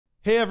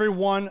Hey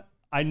everyone,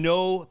 I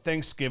know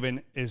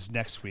Thanksgiving is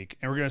next week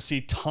and we're going to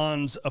see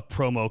tons of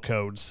promo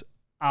codes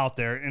out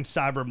there and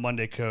Cyber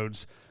Monday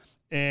codes.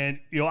 And,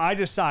 I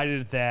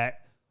decided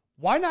that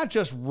why not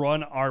just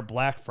run our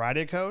Black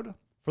Friday code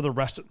for the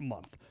rest of the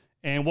month?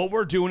 And what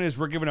we're doing is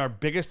we're giving our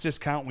biggest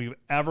discount we've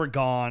ever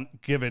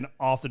given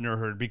off the Nerd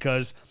Herd,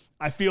 because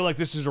I feel like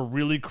this is a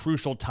really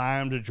crucial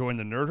time to join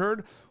the Nerd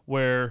Herd,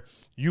 where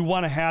you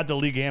want to have the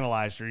league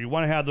analyzer, you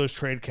want to have those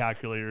trade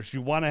calculators,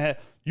 you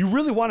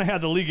really want to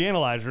have the league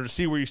analyzer to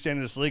see where you stand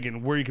in this league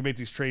and where you can make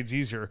these trades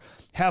easier.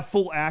 Have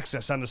full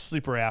access on the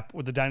Sleeper app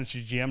with the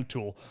Dynasty GM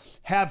tool.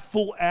 Have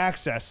full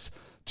access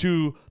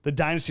to the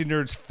Dynasty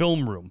Nerds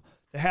film room.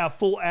 To have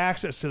full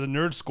access to the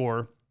Nerd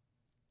Score,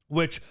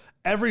 which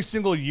every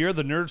single year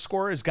the Nerd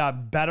Score has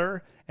got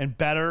better and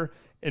better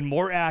and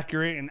more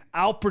accurate and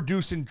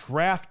outproducing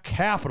draft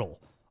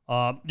capital.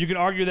 You can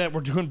argue that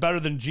we're doing better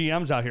than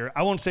GMs out here.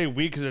 I won't say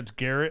we, because it's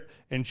Garrett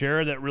and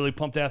Jared that really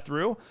pumped that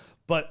through.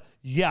 But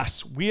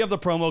yes, we have the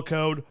promo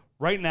code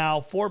right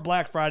now for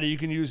Black Friday you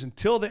can use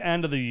until the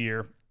end of the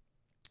year.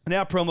 And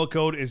that promo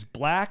code is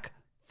Black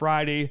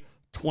Friday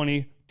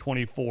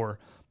 2024.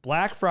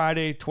 Black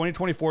Friday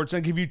 2024. It's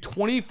going to give you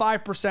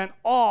 25%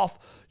 off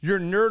your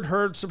Nerd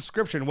Herd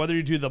subscription, whether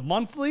you do the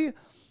monthly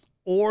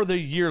or the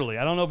yearly.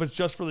 I don't know if it's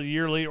just for the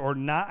yearly or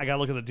not. I got to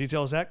look at the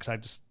details of that,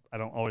 because I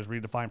don't always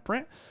read the fine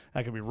print.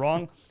 I could be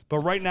wrong. But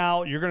right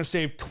now, you're going to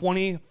save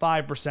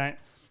 25%.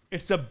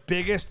 It's the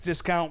biggest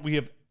discount we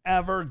have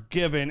ever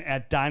given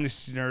at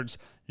Dynasty Nerds.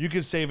 You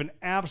can save an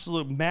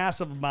absolute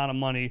massive amount of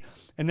money.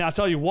 And I'll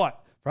tell you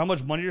what, for how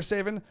much money you're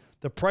saving,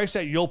 the price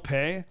that you'll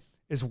pay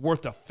is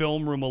worth the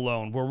film room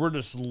alone, where we're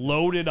just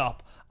loaded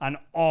up on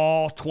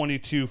all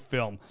 22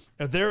 film.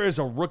 If there is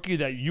a rookie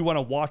that you want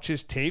to watch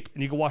his tape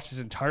and you can watch his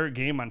entire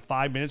game on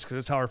 5 minutes, because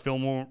that's how our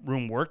film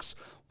room works,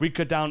 we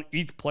cut down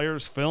each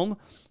player's film.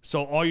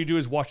 So all you do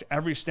is watch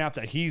every snap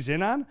that he's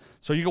in on.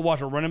 So you can watch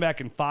a running back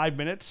in 5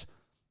 minutes.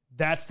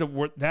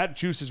 That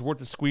juice is worth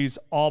the squeeze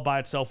all by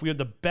itself. We have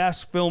the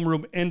best film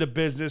room in the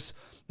business.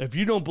 If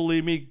you don't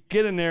believe me,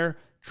 get in there,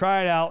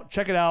 try it out,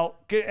 check it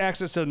out, get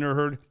access to the Nerd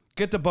Herd,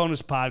 get the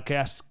bonus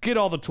podcasts, get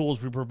all the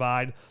tools we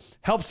provide,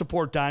 help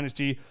support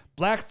Dynasty.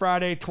 Black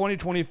Friday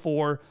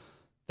 2024,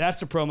 that's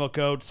the promo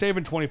code,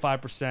 saving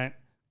 25%.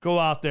 Go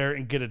out there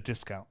and get a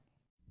discount.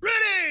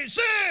 Ready,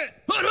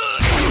 set, hut,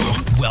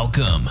 hut.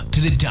 Welcome to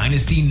the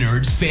Dynasty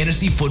Nerds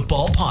Fantasy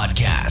Football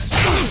Podcast,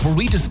 where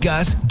we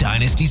discuss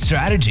Dynasty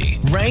strategy,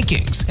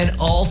 rankings, and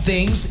all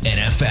things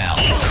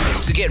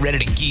NFL. So get ready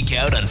to geek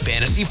out on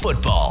fantasy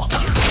football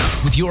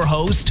with your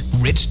host,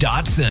 Rich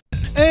Dotson.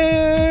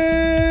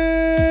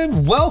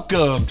 And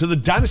welcome to the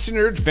Dynasty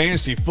Nerds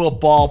Fantasy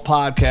Football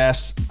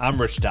Podcast.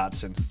 I'm Rich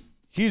Dotson.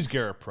 He's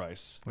Garret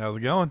Price. How's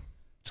it going?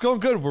 It's going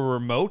good. We're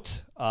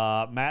remote.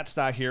 Matt's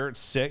not here.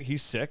 It's sick.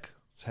 He's sick.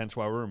 Hence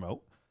why we're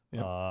remote.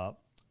 Yep.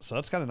 So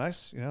that's kind of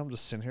nice. I'm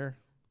just sitting here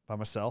by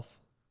myself,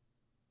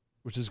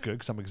 which is good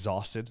because I'm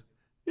exhausted.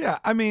 Yeah,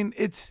 I mean,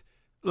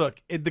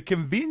 the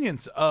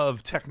convenience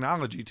of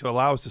technology to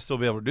allow us to still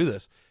be able to do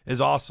this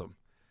is awesome.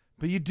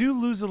 But you do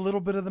lose a little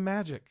bit of the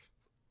magic.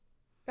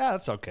 Yeah,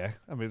 that's okay.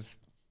 I mean,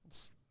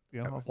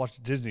 I'll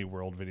watch Disney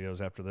World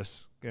videos after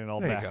this. Getting it all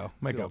back. There you go.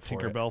 Make up for it.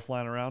 Tinkerbell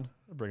flying around.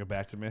 Bring it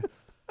back to me.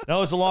 No,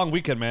 it was a long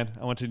weekend, man.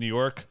 I went to New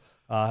York.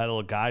 Had a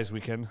little guys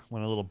weekend.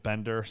 Went a little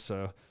bender.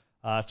 So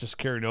just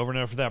carried over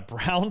now for that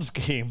Browns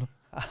game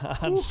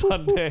on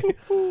Sunday.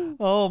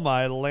 Oh,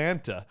 my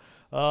Atlanta.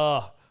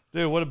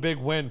 Dude, what a big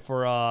win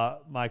for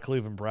my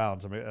Cleveland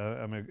Browns.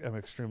 I'm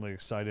extremely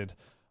excited.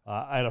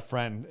 I had a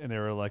friend, and they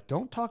were like,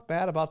 "Don't talk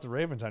bad about the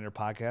Ravens on your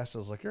podcast." I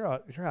was like, "You're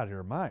out of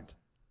your mind."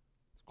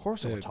 Of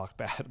course, I would talk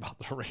bad about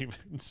the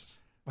Ravens.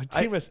 My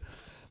team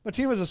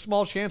has a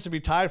small chance to be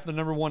tied for the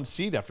number 1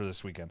 seed after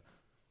this weekend.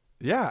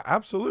 Yeah,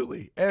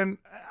 absolutely. And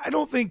I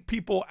don't think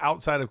people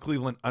outside of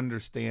Cleveland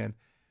understand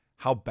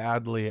how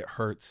badly it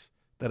hurts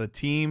that a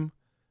team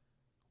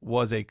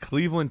was a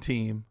Cleveland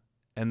team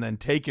and then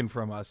taken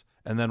from us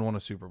and then won a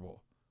Super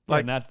Bowl.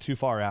 Like, not too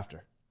far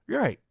after. You're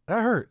right.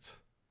 That hurts.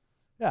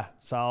 Yeah,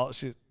 so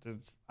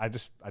I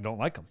don't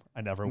like them.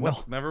 I never will.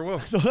 No, never will.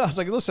 I was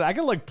like, listen, I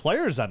can like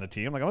players on the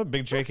team. Like, I'm a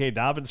big J.K.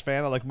 Dobbins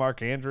fan. I like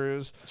Mark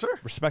Andrews. Sure.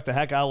 Respect the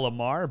heck out of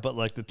Lamar, but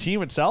like the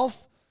team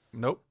itself,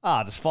 nope.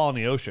 Just fall in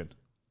the ocean.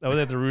 That would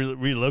have to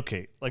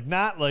relocate. Like,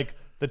 not like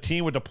the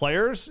team with the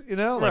players,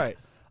 Like, right.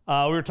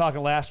 We were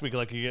talking last week,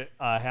 like, you get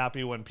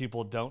happy when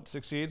people don't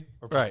succeed.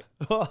 Right.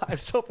 I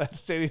just hope that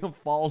stadium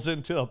falls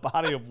into a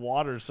body of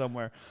water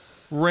somewhere.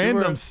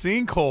 Random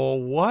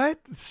sinkhole.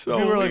 What? So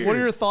we were like, weird. what are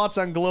your thoughts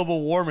on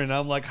global warming?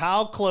 I'm like,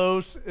 how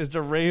close is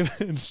the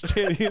Ravens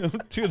Stadium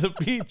to the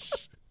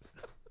beach?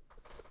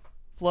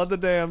 Flood the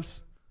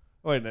dams.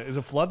 Wait, is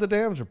it flood the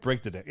dams or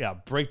break the dams? Yeah,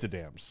 break the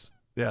dams.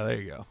 Yeah, there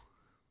you go.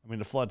 I mean,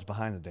 the flood's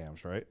behind the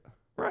dams, right?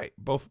 Right.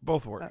 Both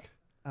work.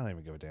 I don't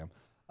even give a damn.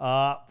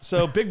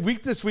 So big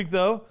week this week,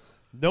 though.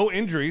 No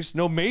injuries,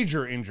 no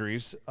major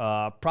injuries.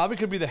 Probably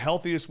could be the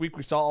healthiest week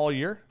we saw all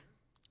year.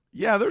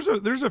 Yeah,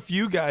 there's a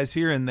few guys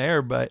here and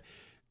there, but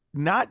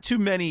not too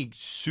many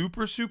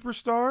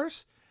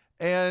superstars.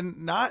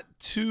 and not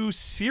too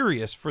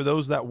serious for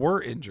those that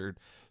were injured.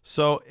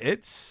 So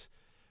it's,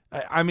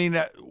 I mean,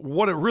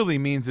 what it really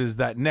means is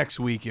that next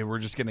week we're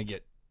just going to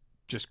get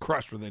just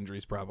crushed with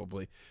injuries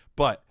probably.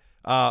 But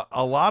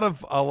a lot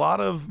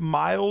of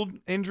mild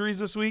injuries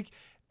this week,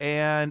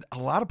 and a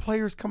lot of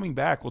players coming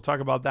back. We'll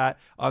talk about that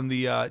on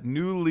the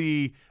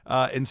newly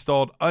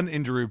installed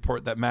uninjury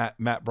report that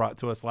Matt brought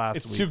to us last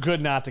week. It's too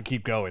good not to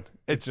keep going.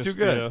 It's just too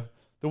good. You know,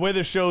 the way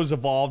the show's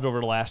evolved over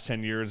the last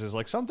 10 years is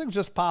like some things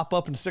just pop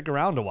up and stick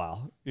around a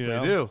while. You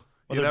know? They do.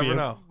 You never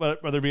know.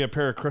 Whether it be a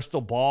pair of crystal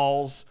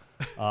balls,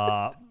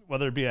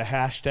 whether it be a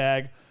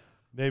hashtag,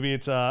 maybe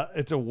it's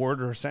a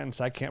word or a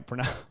sentence I can't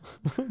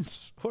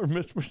pronounce or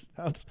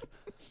mispronounce.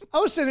 I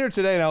was sitting here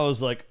today and I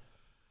was like,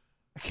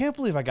 I can't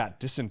believe I got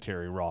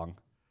dysentery wrong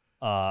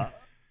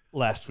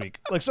last week.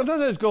 Like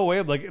sometimes I just go away,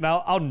 I'm like, and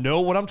I'll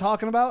know what I'm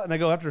talking about, and I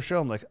go after the show,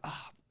 I'm like,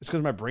 it's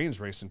because my brain's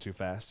racing too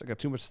fast. I got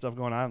too much stuff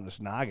going on in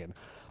this noggin.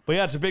 But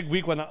yeah, it's a big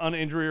week on the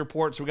uninjury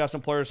report, so we got some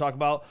players to talk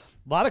about.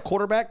 A lot of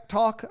quarterback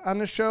talk on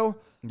this show.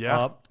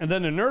 Yeah. And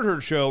then the Nerd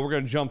Herd show, we're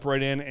going to jump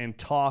right in and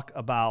talk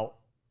about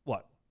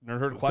what? Nerd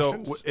Herd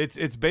questions? So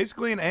it's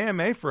basically an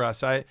AMA for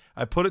us. I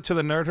put it to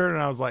the Nerd Herd,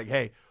 and I was like,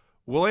 hey,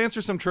 we'll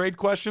answer some trade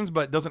questions,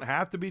 but it doesn't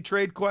have to be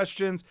trade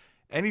questions.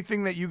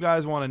 Anything that you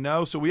guys want to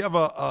know. So we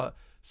have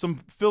some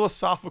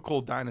philosophical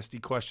Dynasty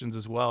questions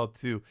as well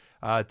to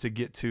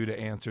get to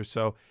answer.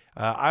 So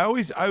I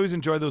always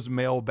enjoy those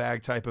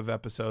mailbag type of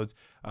episodes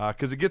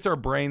because it gets our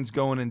brains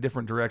going in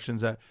different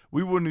directions that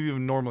we wouldn't have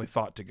even normally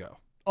thought to go.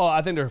 Oh,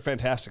 I think they're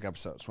fantastic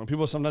episodes. When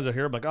people sometimes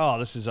hear like, oh,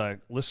 this is a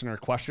listener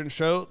question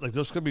show, like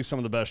those could be some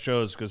of the best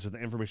shows because of the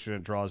information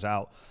it draws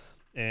out.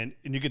 And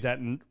you get that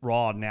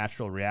raw,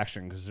 natural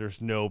reaction because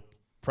there's no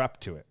prep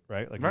to it,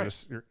 right? Like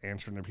you're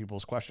answering to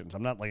people's questions.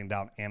 I'm not laying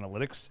down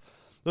analytics.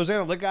 Those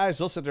analytic guys,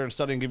 they'll sit there and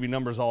study and give you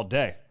numbers all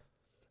day.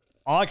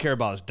 All I care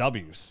about is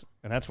W's,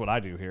 and that's what I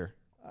do here.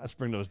 Let's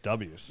bring those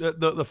W's.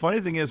 The funny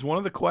thing is, one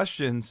of the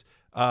questions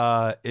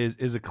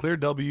is a clear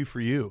W for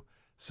you.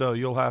 So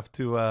you'll have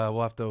to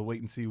we'll have to wait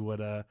and see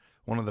what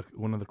one of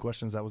the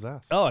questions that was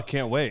asked. Oh, I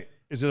can't wait.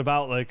 Is it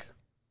about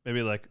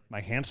maybe my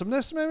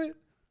handsomeness? Maybe.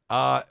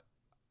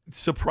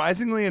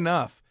 Surprisingly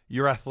enough,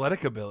 your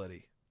athletic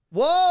ability.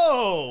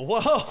 Whoa!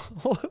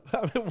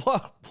 I mean,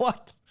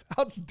 what?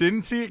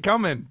 Didn't see it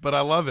coming, but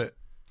I love it.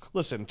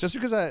 Listen, just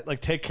because I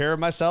take care of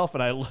myself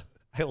and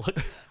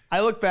I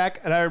look back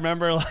and I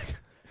remember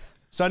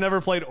so I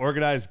never played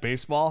organized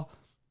baseball,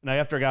 and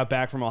after I got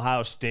back from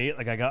Ohio State,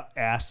 I got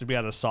asked to be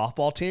on a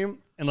softball team,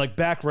 and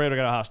back right when I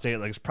got Ohio State,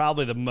 it's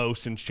probably the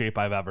most in shape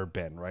I've ever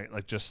been, right? I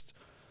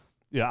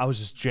was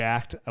just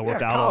jacked. I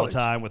worked out all the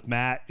time with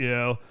Matt,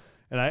 and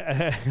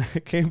I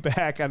came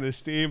back on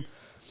this team,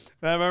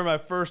 and I remember my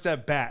first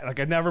at bat.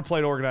 I never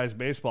played organized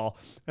baseball,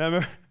 and I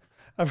remember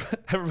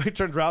everybody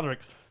turns around and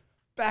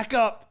back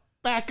up.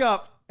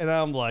 And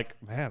I'm like,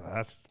 man,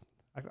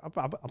 I'm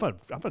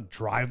gonna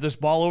drive this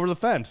ball over the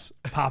fence.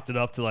 Popped it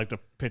up to the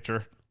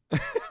pitcher.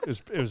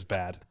 It was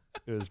bad.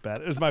 It was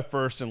bad. It was my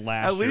first and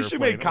last. At least you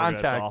made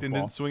contact and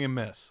didn't swing and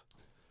miss.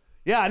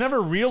 Yeah, I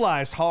never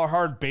realized how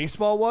hard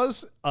baseball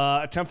was.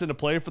 Attempting to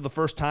play for the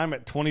first time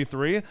at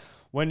 23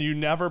 when you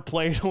never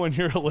played when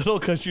you're little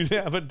because you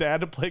didn't have a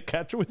dad to play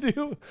catch with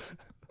you.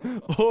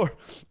 Or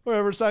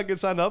wherever son gets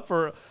signed up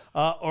for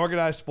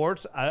organized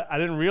sports, I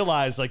didn't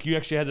realize you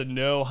actually had to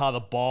know how the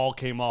ball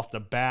came off the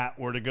bat,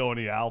 where to go in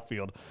the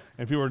outfield,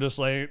 and people were just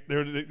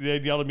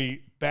they'd yell at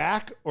me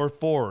back or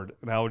forward,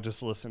 and I would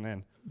just listen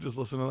in. Just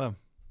listen to them.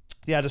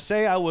 Yeah, to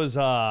say I was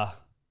the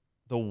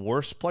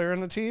worst player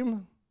on the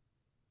team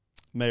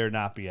may or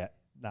not be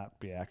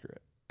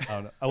accurate. I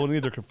don't know. I will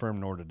neither confirm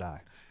nor deny.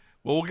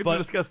 Well, we'll get to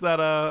discuss that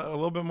a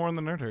little bit more in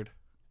the Nerd Herd.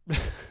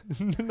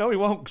 No, he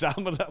won't, because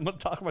I'm gonna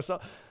talk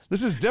myself.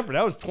 This is different.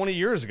 That was 20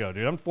 years ago,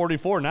 dude. I'm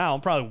 44 now.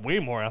 I'm probably way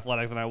more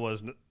athletic than I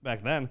was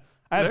back then.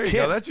 I have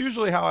kids. That's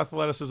usually how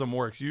athleticism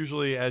works.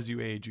 Usually, as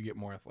you age, you get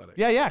more athletic.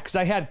 Yeah, because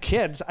I had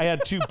kids. I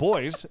had 2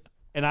 boys,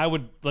 and I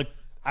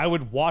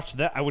would watch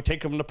that. I would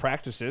take them to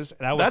practices,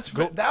 and I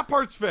would. That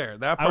part's fair.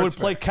 I would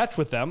play catch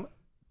with them,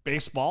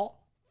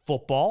 baseball,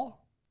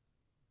 football,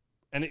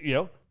 and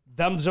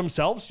them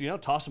themselves.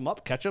 Toss them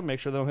up, catch them, make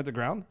sure they don't hit the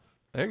ground.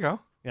 There you go.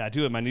 Yeah, I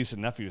do it with my niece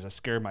and nephews. I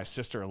scare my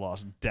sister-in-law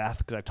to death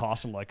because I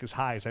toss them as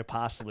high as I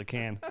possibly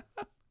can.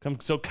 I'm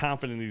so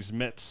confident in these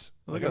mitts.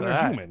 Look at they're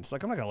that. Humans. I'm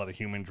not going to let a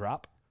human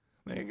drop.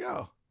 There you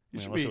go. You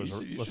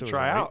should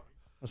try out.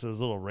 Unless it was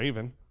a little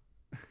raven.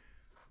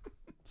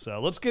 So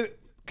let's get,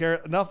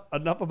 Garret, enough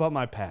about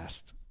my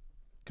past.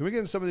 Can we get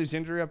into some of these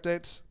injury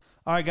updates?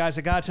 All right, guys,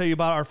 I got to tell you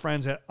about our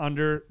friends at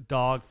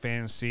Underdog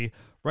Fantasy.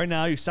 Right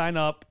now, you sign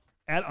up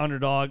at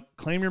Underdog,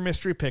 claim your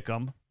mystery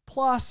pick'em,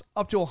 plus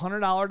up to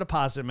 $100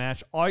 deposit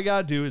match. All you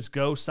got to do is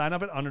go sign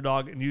up at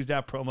Underdog and use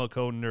that promo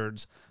code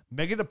NERDS.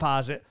 Make a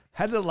deposit,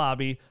 head to the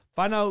lobby,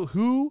 find out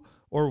who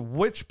or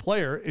which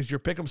player is your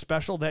pick'em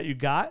special that you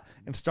got,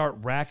 and start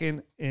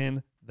racking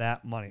in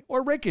that money,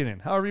 or rake it in,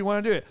 however you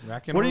want to do it.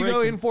 Racking What do or you go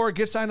raking? in for?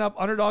 Get signed up,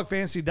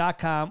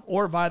 UnderdogFantasy.com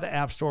or via the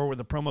App Store with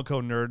the promo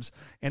code NERDS,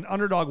 and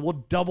Underdog will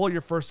double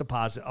your first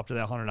deposit up to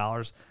that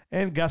 $100.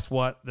 And guess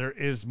what? There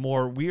is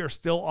more. We are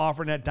still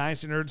offering that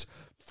Dynasty Nerds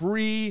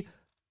free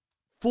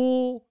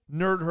full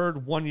Nerd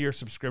Herd 1-year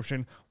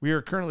subscription. We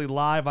are currently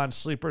live on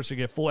Sleeper, so you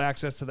get full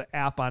access to the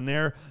app on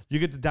there. You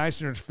get the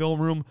Dynasty Nerds film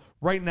room.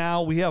 Right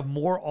now, we have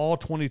more all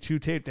 22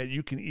 tape that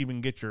you can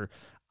even get your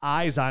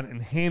eyes on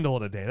and handle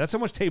in a day. That's how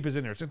much tape is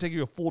in there. It's going to take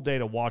you a full day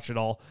to watch it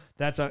all.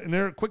 And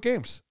they're quick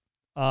games.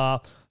 So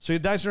you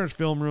Dynasty Nerds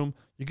film room.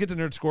 You get the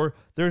Nerd Score.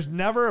 There's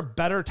never a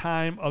better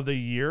time of the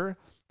year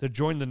to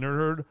join the Nerd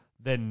Herd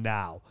than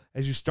now,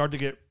 as you start to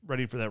get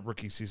ready for that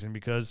rookie season,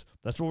 because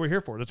that's what we're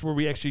here for. That's where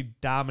we actually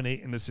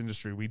dominate in this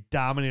industry. We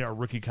dominate our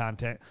rookie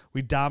content.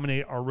 We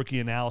dominate our rookie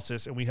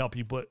analysis, and we help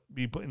you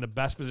be put in the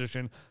best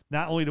position,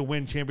 not only to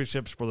win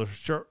championships for the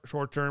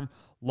short term,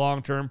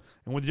 long term.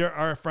 And with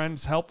our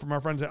friends, help from our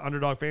friends at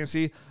Underdog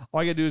Fantasy,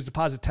 all you got to do is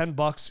deposit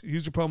 $10,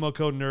 use your promo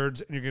code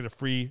NERDS, and you're getting a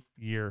free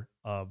year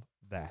of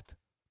that.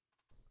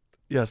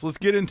 Yes, let's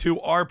get into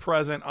our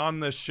present on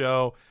this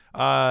show.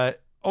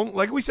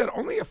 Like we said,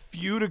 only a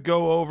few to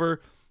go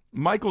over.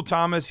 Michael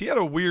Thomas, he had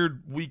a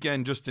weird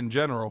weekend just in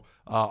general,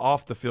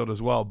 off the field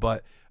as well.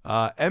 But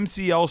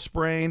MCL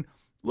sprain,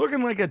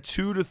 looking like a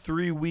 2 to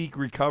 3 week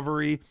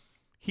recovery.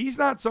 He's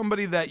not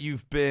somebody that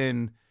you've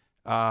been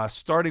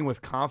starting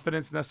with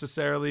confidence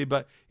necessarily,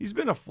 but he's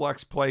been a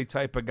flex play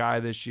type of guy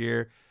this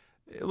year.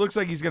 It looks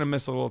like he's going to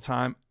miss a little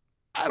time.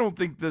 I don't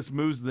think this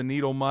moves the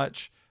needle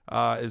much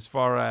as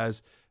far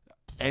as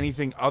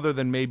anything other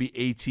than maybe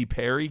A.T.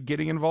 Perry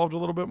getting involved a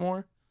little bit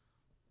more.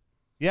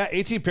 Yeah,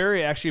 A.T.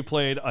 Perry actually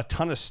played a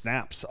ton of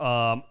snaps.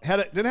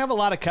 Didn't have a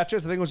lot of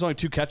catches. I think it was only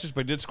 2 catches,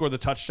 but did score the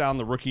touchdown,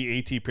 the rookie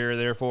A.T. Perry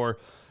there for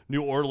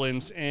New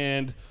Orleans.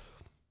 And,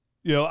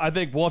 I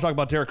think we'll talk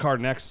about Derek Carr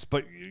next,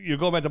 but you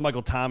go back to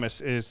Michael Thomas,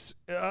 is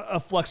a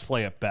flex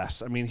play at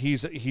best. I mean,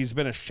 he's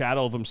been a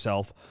shadow of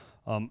himself.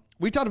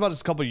 We talked about this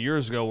a couple of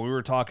years ago when we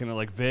were talking to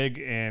like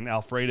Vig and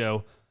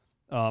Alfredo.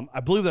 I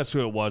believe that's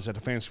who it was at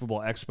the Fantasy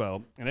Football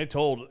Expo. And they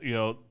told,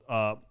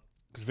 because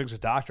Vig's a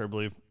doctor, I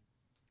believe.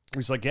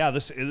 He's like, yeah,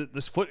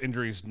 this foot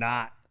injury is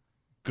not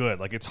good.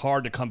 Like, it's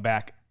hard to come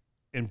back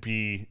and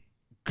be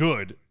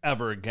good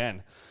ever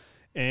again.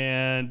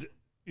 And,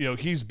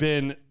 he's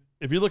been,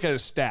 if you look at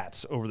his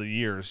stats over the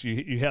years,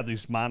 you have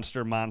these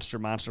monster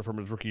from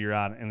his rookie year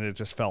on, and it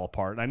just fell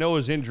apart. And I know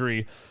his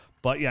injury,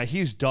 but yeah,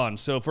 he's done.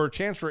 So for a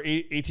chance for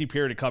A.T.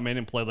 Perry to come in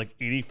and play like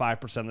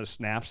 85% of the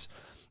snaps,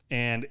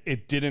 and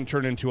it didn't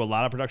turn into a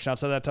lot of production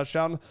outside that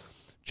touchdown,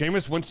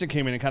 Jameis Winston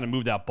came in and kind of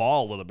moved that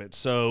ball a little bit.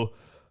 So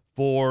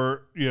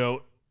for,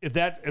 if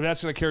that's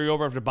going to carry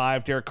over after bye,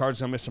 if Derek Carr's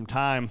going to miss some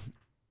time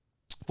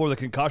for the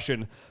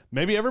concussion,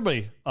 maybe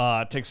everybody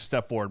takes a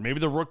step forward. Maybe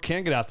the Rook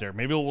can get out there.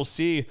 Maybe we'll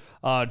see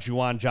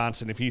Juwan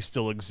Johnson if he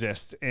still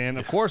exists. And,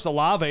 of course,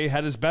 Olave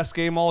had his best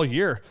game all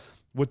year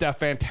with that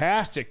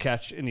fantastic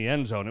catch in the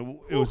end zone.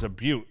 It was a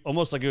beaut,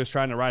 almost like he was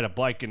trying to ride a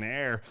bike in the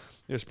air.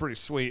 It was pretty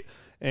sweet.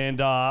 And,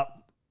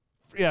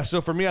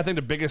 so for me, I think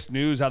the biggest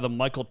news out of the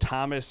Michael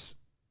Thomas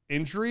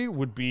injury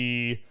would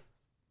be,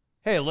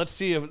 hey, let's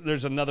see if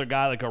there's another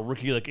guy like a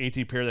rookie like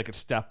A.T. Perry that could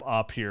step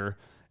up here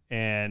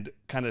and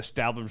kind of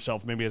establish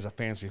himself maybe as a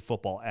fantasy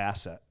football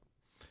asset.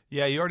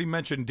 Yeah, you already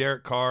mentioned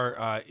Derek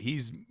Carr.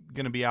 He's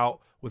going to be out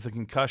with a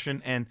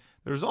concussion, and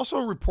there's also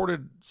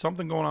reported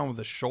something going on with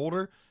his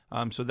shoulder.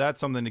 So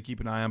that's something to keep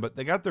an eye on. But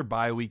they got their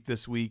bye week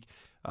this week.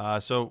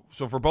 So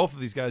for both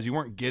of these guys, you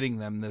weren't getting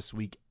them this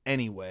week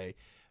anyway.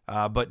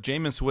 But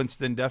Jameis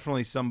Winston,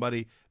 definitely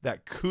somebody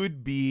that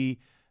could be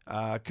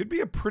a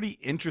pretty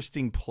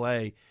interesting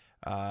play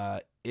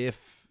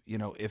if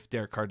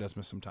Derek Carr does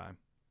miss some time.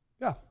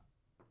 Yeah.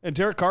 And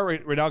Derek Carr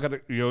right now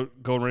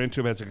going right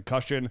into him, has a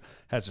concussion,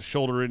 has a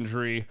shoulder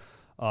injury.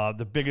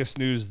 The biggest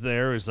news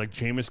there is like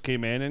Jameis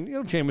came in, and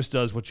Jameis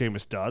does what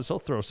Jameis does. He'll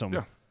throw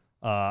some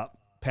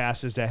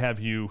passes that have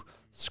you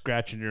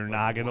scratching your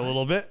noggin a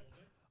little bit.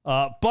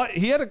 But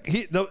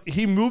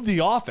he moved the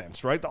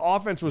offense, right? The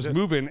offense was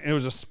moving, and it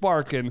was a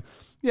spark. And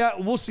yeah,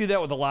 we'll see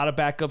that with a lot of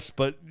backups.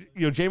 But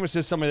Jameis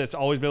is somebody that's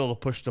always been able to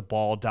push the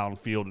ball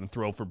downfield and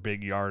throw for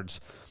big yards.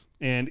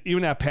 And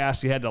even that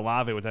pass he had to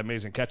Olave with that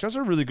amazing catch, that was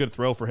a really good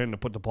throw for him to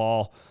put the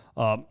ball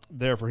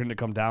there for him to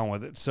come down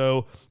with it.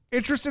 So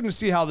interested to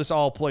see how this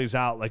all plays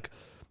out. Like,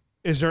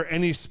 is there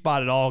any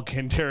spot at all?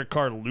 Can Derek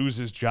Carr lose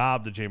his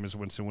job to Jameis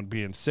Winston? Would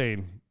be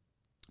insane.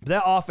 But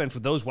that offense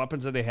with those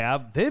weapons that they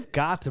have, they've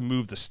got to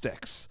move the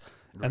sticks.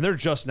 Right. And they're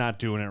just not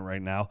doing it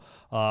right now.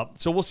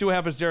 So we'll see what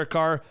happens to Derek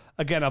Carr.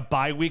 Again, a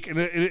bye week. And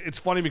it's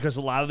funny because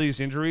a lot of these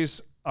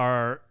injuries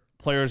are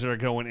players that are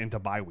going into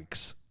bye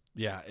weeks.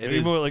 Yeah, it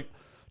is. Like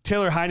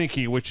Taylor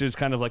Heineke, which is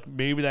kind of like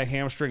maybe that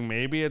hamstring,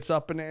 maybe it's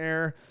up in the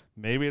air,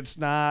 maybe it's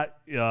not.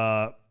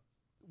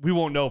 We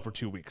won't know for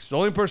 2 weeks. The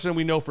only person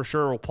we know for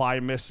sure will probably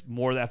miss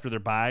more after their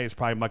bye is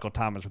probably Michael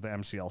Thomas with the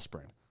MCL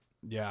sprain.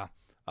 Yeah.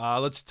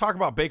 Let's talk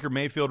about Baker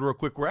Mayfield real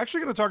quick. We're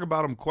actually going to talk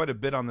about him quite a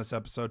bit on this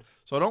episode,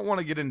 so I don't want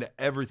to get into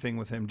everything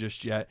with him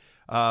just yet.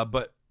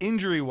 But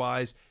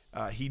injury-wise,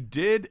 He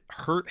did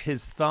hurt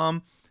his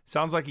thumb.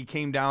 Sounds like he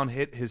came down,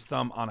 hit his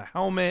thumb on a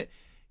helmet.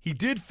 He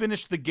did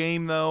finish the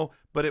game, though,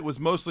 but it was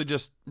mostly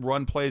just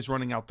run plays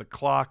running out the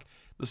clock.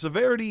 The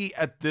severity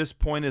at this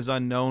point is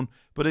unknown,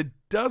 but it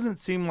doesn't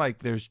seem like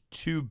there's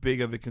too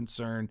big of a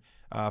concern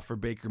for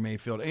Baker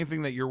Mayfield.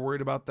 Anything that you're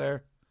worried about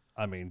there?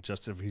 I mean,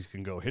 just if he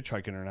can go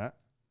hitchhiking or not.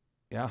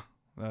 Yeah,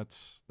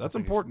 that's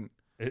important.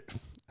 It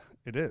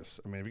is.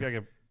 I mean, if you got to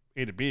get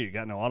A to B, you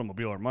got no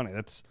automobile or money.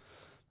 That's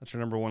your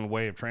number one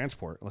way of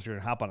transport, unless you're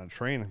going to hop on a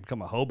train and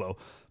become a hobo.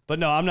 But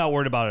no, I'm not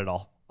worried about it at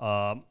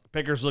all.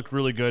 Baker's looked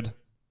really good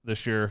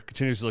this year,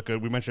 continues to look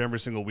good. We mention every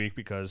single week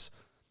because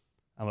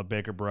I'm a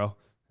Baker bro,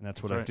 and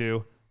that's what I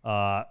do.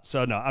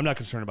 So, no, I'm not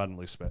concerned about it in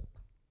the least bit.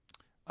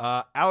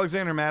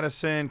 Alexander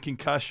Mattison,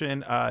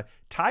 concussion.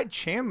 Ty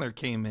Chandler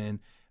came in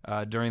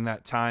during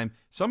that time.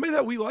 Somebody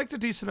that we liked a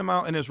decent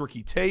amount in his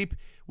rookie tape.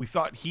 We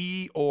thought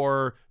he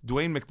or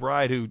Dwayne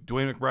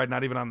McBride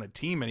not even on the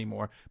team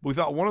anymore, but we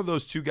thought one of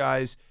those two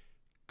guys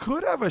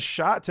could have a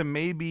shot to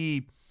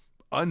maybe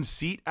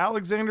unseat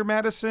Alexander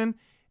Mattison.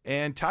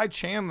 And Ty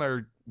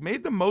Chandler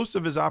made the most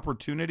of his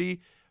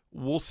opportunity.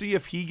 We'll see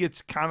if he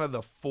gets kind of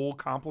the full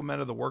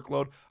complement of the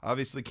workload.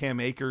 Obviously,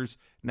 Cam Akers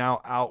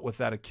now out with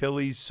that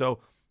Achilles, so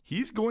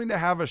he's going to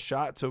have a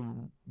shot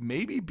to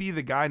maybe be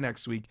the guy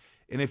next week.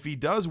 And if he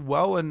does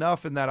well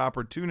enough in that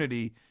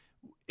opportunity,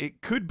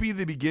 it could be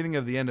the beginning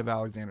of the end of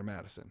Alexander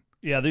Mattison.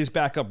 Yeah, these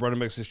backup running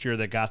backs this year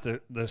that got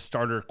the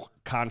starter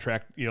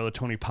contract, the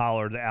Tony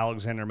Pollard, the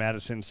Alexander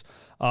Madisons,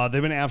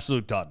 they've been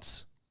absolute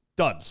duds,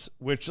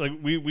 which like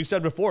we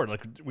said before,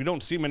 like we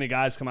don't see many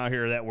guys come out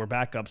here that were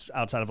backups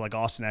outside of like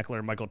Austin Eckler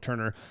and Michael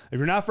Turner. If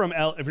you're not from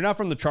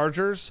the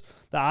Chargers,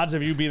 the odds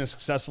of you being a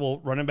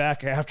successful running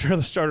back after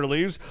the starter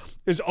leaves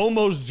is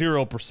almost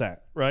 0%,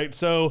 right?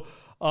 So,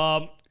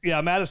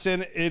 yeah,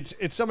 Madison, it's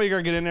somebody you're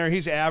going to get in there.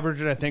 He's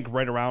averaging, I think,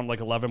 right around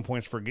like 11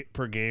 points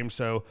per game.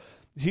 So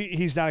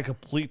he's not a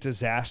complete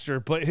disaster,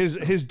 but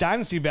his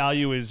dynasty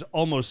value is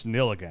almost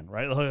nil again,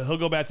 right? He'll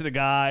go back to the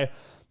guy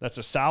that's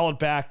a solid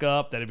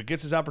backup that if he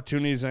gets his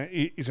opportunities,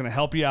 he's going to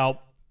help you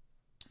out.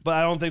 But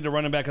I don't think the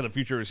running back of the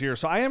future is here.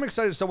 So I am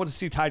excited somewhat to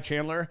see Ty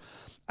Chandler.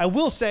 I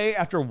will say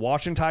after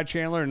watching Ty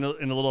Chandler in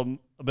a little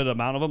bit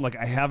amount of him, like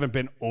I haven't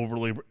been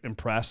overly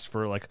impressed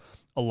for like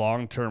a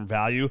long-term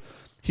value.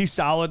 He's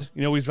solid.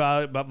 He's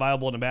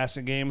viable in the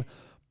passing game.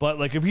 But,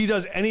 like, if he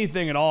does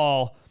anything at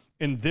all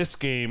in this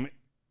game,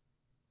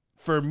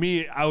 for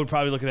me, I would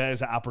probably look at that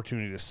as an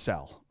opportunity to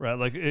sell, right?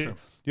 Like, the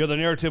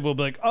narrative will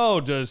be like,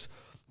 oh, does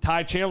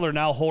Ty Chandler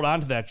now hold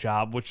on to that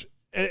job? Which,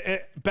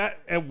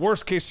 at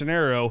worst-case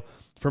scenario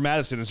for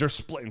Madison is they're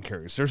splitting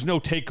carries. There's no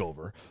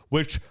takeover,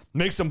 which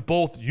makes them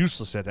both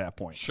useless at that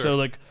point. Sure. So,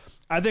 like,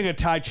 I think a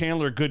Ty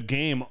Chandler good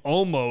game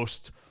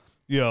almost,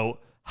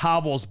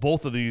 hobbles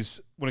both of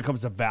these when it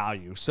comes to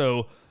value.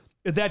 So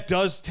if that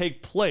does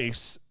take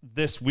place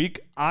this week,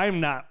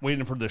 I'm not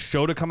waiting for the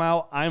show to come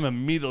out. I'm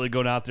immediately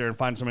going out there and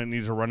find somebody that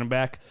needs a running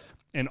back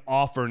and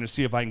offering to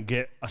see if I can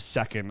get a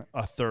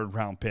third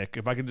round pick.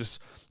 If I can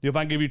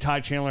give you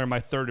Ty Chandler in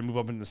my third and move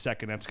up into the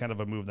second, that's kind of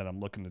a move that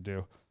I'm looking to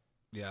do.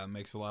 Yeah, it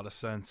makes a lot of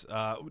sense.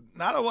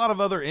 Not a lot of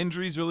other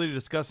injuries really to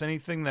discuss.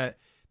 Anything that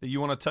you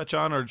want to touch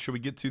on, or should we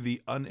get to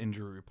the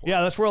uninjury report?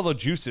 Yeah, that's where all the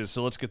juice is,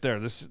 so let's get there.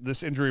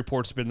 This injury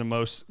report's been the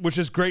most, which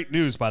is great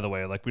news, by the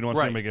way. Like, we don't want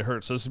to see anybody get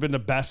hurt. So this has been the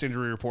best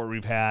injury report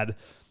we've had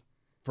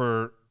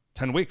for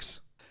 10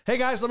 weeks. Hey,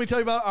 guys, let me tell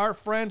you about our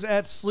friends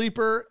at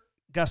Sleeper.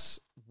 Guess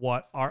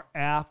what? Our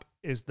app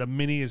the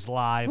mini is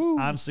live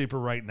on Sleeper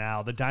right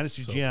now. The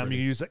Dynasty GM, pretty.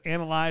 You can use the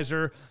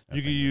analyzer.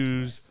 You can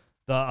use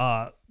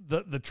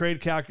the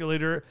trade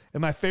calculator,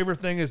 and my favorite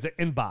thing is the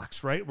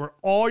inbox, right? Where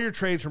all your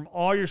trades from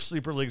all your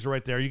sleeper leagues are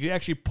right there. You can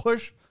actually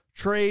push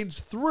trades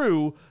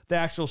through the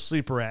actual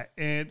sleeper app.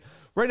 And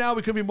right now,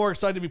 we couldn't be more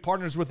excited to be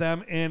partners with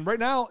them. And right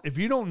now, if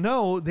you don't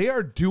know, they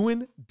are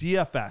doing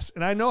DFS.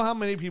 And I know how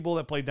many people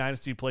that play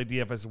Dynasty play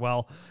DFS as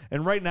well.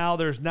 And right now,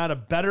 there's not a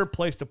better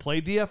place to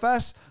play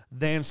DFS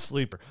than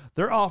Sleeper.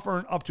 They're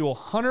offering up to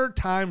 100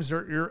 times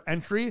your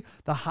entry,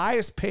 the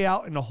highest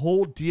payout in the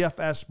whole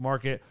DFS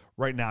market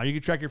right now. You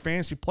can track your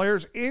fantasy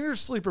players and your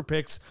sleeper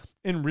picks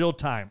in real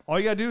time. All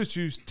you got to do is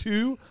choose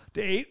 2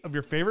 to 8 of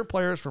your favorite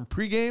players from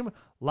pregame,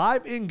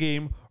 live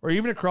in-game, or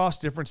even across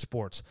different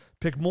sports.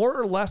 Pick more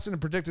or less than the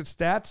predicted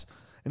stats,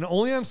 and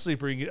only on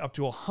Sleeper you can get up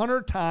to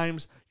 100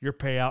 times your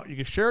payout. You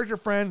can share with your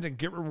friends and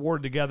get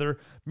rewarded together.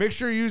 Make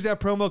sure you use that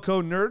promo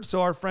code NERD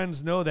so our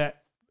friends know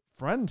that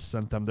friends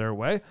sent them their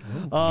way.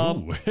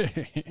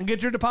 And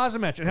get your deposit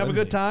match and have a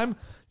good time.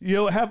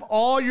 Have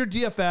all your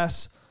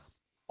DFS,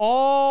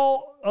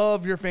 all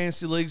of your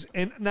fantasy leagues,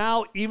 and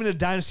now even a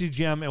Dynasty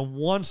GM in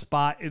one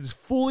spot. It is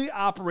fully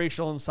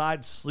operational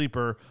inside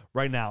Sleeper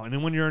right now. And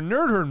then when you're a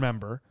Nerd Herd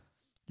member,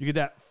 you get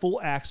that full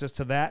access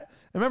to that.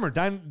 And remember,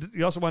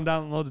 you also want to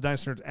download the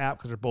Dynasty Nerds app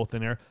because they're both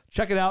in there.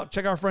 Check it out.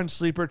 Check our friend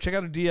Sleeper. Check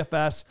out our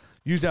DFS.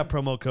 Use that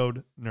promo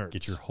code NERDS.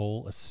 Get your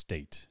whole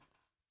estate.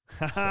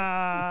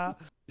 Yeah,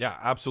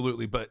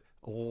 absolutely. But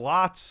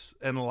lots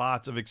and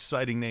lots of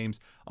exciting names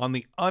on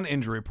the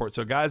uninjury report.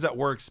 So guys that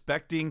we're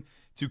expecting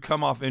to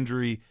come off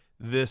injury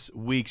this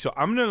week. So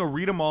I'm going to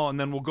read them all, and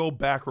then we'll go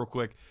back real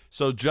quick.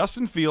 So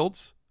Justin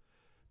Fields,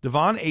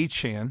 Devon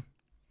Achane,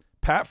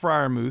 Pat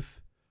Freiermuth,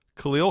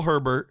 Khalil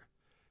Herbert,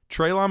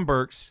 Treylon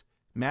Burks,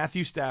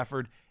 Matthew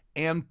Stafford,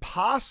 and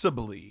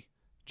possibly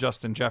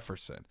Justin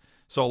Jefferson.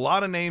 So a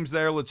lot of names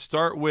there. Let's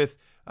start with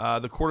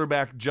the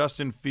quarterback,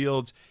 Justin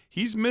Fields.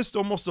 He's missed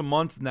almost a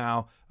month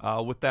now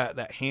with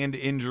that hand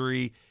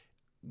injury.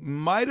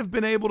 Might have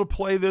been able to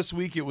play this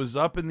week. It was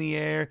up in the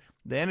air.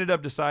 They ended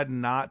up deciding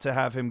not to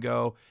have him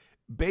go.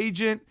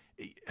 Bagent,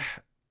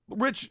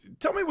 Rich,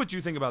 tell me what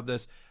you think about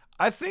this.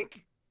 I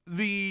think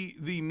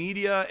the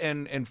media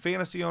and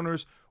fantasy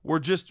owners were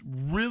just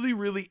really,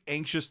 really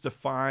anxious to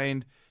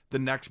find the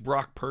next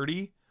Brock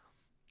Purdy.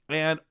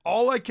 And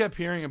all I kept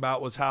hearing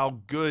about was how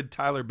good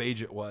Tyler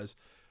Bagent was.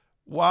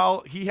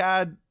 While he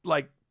had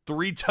like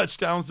 3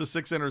 touchdowns to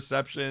 6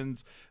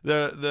 interceptions,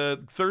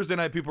 the Thursday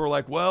night people were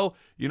like, well,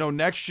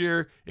 next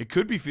year it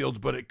could be Fields,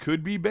 but it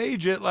could be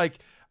Bagent. Like,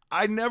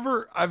 I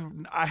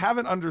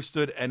haven't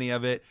understood any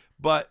of it,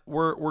 but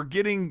we're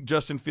getting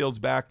Justin Fields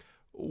back.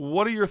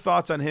 What are your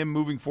thoughts on him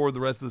moving forward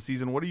the rest of the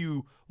season? What are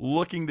you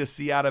looking to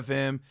see out of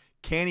him?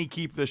 Can he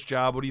keep this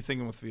job? What are you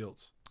thinking with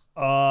Fields?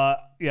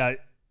 Yeah,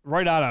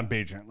 right on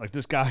Bagent. Like,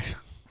 this guy,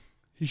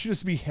 he should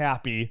just be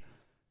happy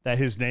that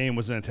his name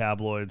was in the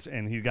tabloids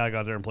and he got to go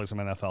out there and play some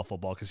NFL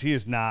football, because he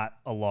is not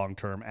a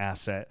long-term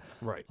asset.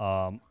 Right.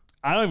 I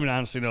don't even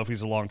honestly know if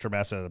he's a long-term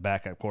asset at a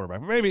backup quarterback,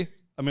 but maybe.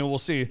 I mean, we'll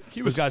see.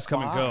 Those guys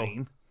come and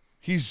go.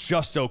 He's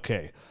just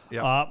okay.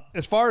 Yeah.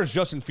 As far as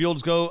Justin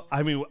Fields go,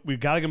 I mean, we've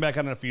got to get him back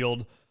on the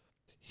field.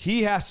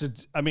 He has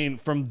to, I mean,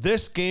 from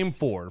this game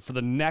forward, for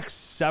the next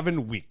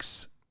 7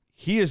 weeks,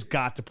 he has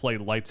got to play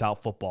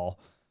lights-out football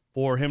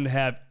for him to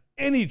have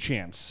any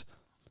chance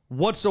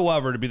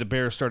whatsoever to be the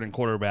Bears starting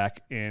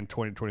quarterback in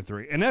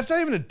 2023. And that's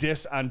not even a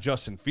diss on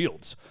Justin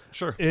Fields.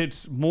 Sure.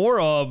 It's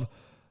more of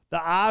the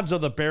odds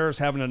of the Bears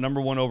having a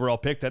number 1 overall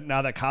pick, that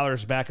now that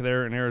Kyler's back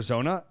there in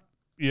Arizona,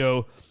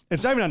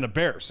 it's not even on the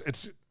Bears.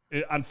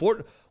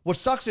 What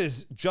sucks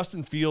is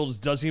Justin Fields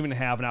doesn't even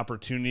have an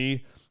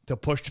opportunity to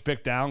push the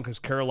pick down, because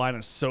Carolina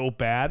is so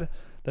bad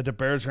that the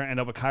Bears are going to end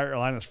up with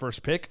Carolina's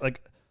first pick.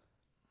 Like,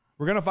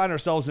 we're going to find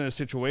ourselves in a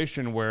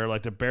situation where,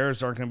 like, the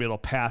Bears aren't going to be able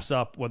to pass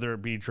up, whether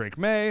it be Drake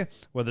May,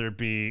 whether it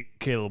be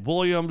Caleb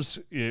Williams.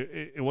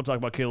 We'll talk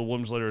about Caleb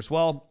Williams later as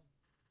well.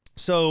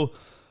 So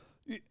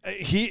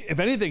if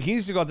anything, he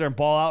needs to go out there and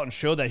ball out and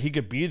show that he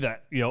could be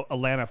that,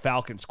 Atlanta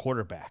Falcons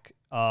quarterback.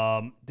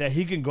 That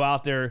he can go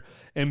out there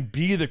and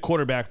be the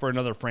quarterback for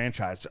another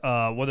franchise,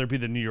 whether it be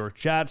the New York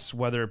Jets,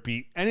 whether it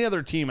be any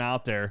other team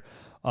out there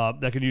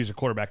that could use a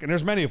quarterback. And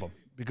there's many of them,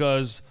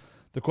 because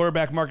the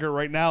quarterback market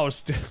right now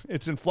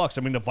it's in flux.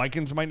 I mean, the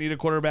Vikings might need a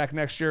quarterback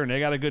next year, and they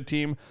got a good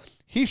team.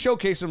 He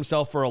showcased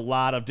himself for a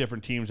lot of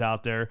different teams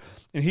out there,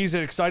 and he's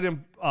an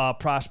exciting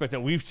prospect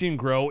that we've seen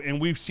grow,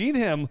 and we've seen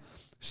him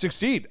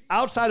succeed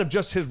outside of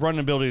just his running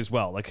ability as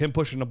well, like him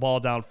pushing the ball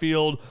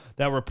downfield,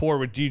 that rapport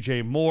with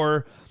DJ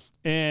Moore.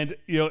 And,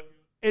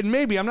 and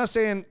maybe, I'm not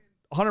saying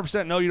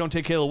 100% no, you don't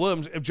take Caleb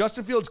Williams. If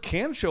Justin Fields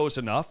can show us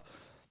enough,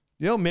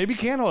 maybe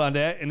can hold on to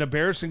that, and the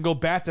Bears can go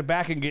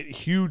back-to-back and get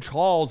huge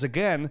hauls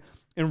again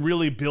and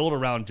really build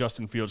around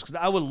Justin Fields. Because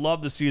I would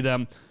love to see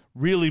them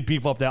really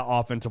beef up that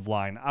offensive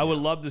line. I would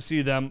love to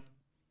see them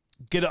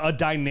get a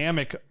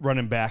dynamic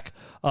running back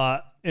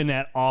in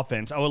that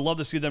offense. I would love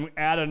to see them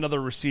add another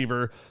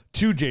receiver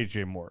to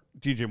DJ Moore.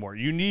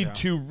 You need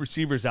 2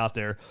 receivers out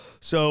there.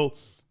 So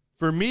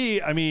for me,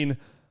 I mean,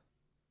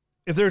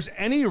 if there's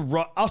any,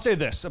 I'll say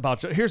this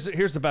about, here's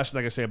the best thing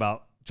I can say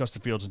about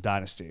Justin Fields and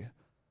Dynasty.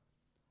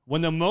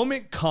 When the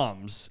moment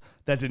comes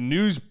that the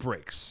news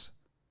breaks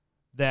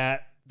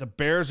that the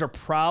Bears are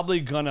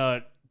probably going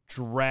to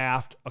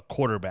draft a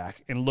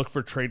quarterback and look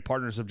for trade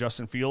partners of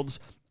Justin Fields,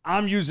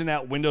 I'm using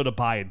that window to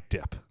buy a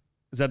dip.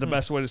 Is that the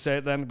best way to say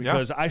it then?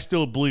 Because I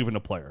still believe in the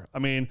player. I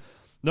mean,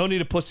 no need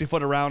to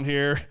pussyfoot around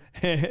here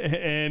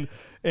and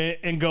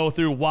go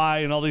through why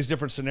and all these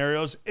different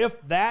scenarios.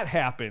 If that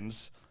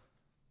happens,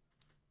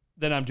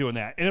 then I'm doing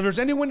that. And if there's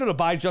any window to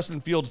buy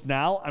Justin Fields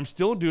now, I'm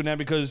still doing that,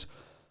 because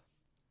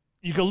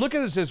you can look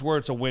at it as where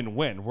it's a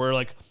win-win, where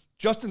like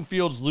Justin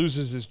Fields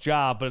loses his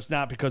job, but it's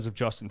not because of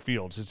Justin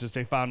Fields. It's just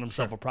they found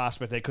himself a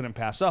prospect they couldn't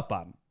pass up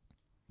on.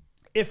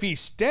 If he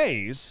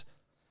stays,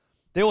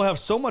 they will have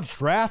so much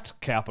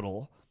draft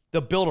capital to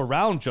build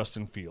around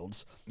Justin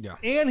Fields. Yeah.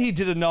 And he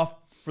did enough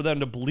for them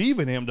to believe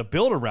in him, to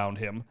build around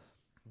him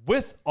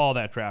with all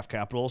that draft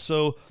capital.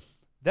 So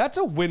that's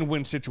a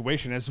win-win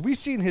situation. As we've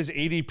seen his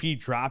ADP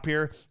drop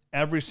here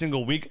every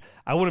single week,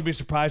 I wouldn't be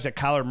surprised that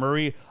Kyler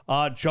Murray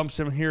jumps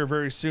him here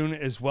very soon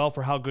as well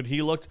for how good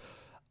he looked.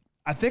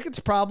 I think it's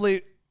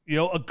probably,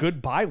 a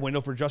good buy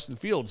window for Justin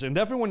Fields. And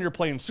definitely when you're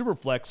playing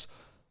Superflex,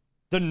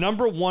 the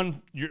number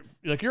one,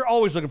 you're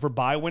always looking for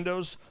buy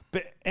windows,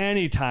 but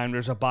anytime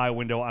there's a buy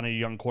window on a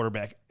young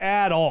quarterback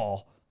at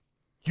all,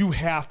 you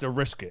have to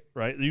risk it,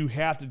 right? You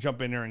have to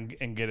jump in there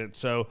and get it.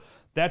 So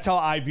that's how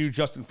I view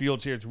Justin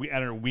Fields here as we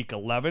enter week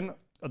 11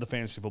 of the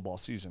fantasy football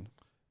season.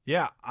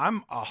 Yeah,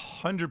 I'm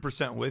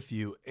 100% with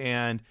you.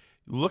 And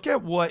look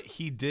at what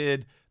he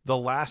did the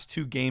last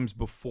 2 games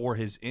before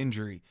his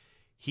injury,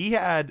 he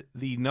had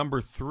the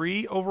number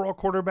 3 overall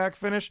quarterback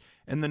finish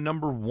and the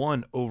number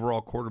 1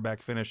 overall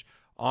quarterback finish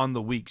on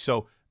the week.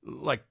 So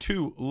like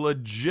 2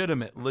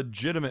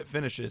 legitimate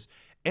finishes.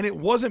 And it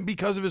wasn't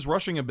because of his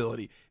rushing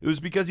ability. It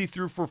was because he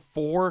threw for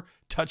 4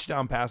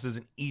 touchdown passes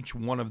in each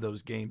one of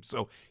those games.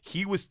 So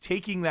he was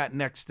taking that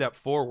next step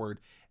forward,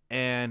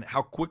 and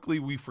how quickly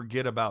we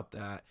forget about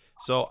that.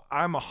 So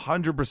I'm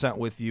 100%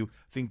 with you.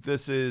 I think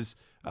this is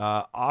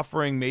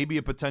offering maybe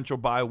a potential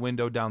buy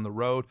window down the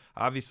road.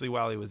 Obviously,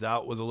 while he was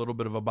out, was a little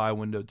bit of a buy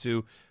window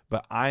too,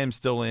 but I am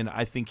still in.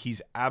 I think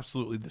he's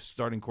absolutely the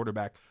starting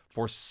quarterback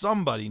for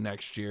somebody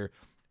next year,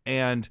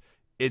 and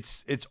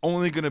it's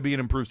only going to be an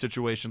improved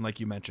situation,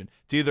 like you mentioned.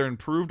 It's either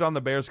improved on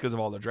the Bears because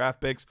of all the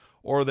draft picks,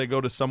 or they go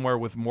to somewhere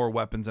with more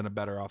weapons and a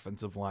better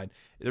offensive line.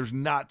 There's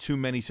not too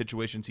many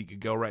situations he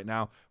could go right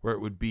now where it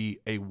would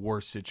be a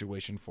worse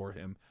situation for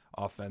him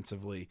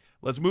offensively.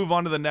 Let's move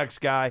on to the next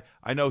guy.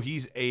 I know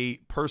he's a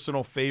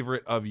personal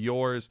favorite of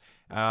yours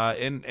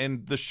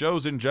and the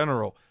shows in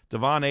general.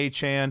 Devon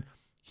Achane,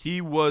 he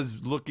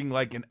was looking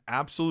like an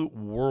absolute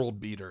world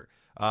beater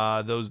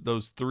those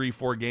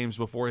 3-4 games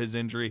before his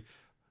injury.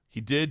 He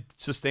did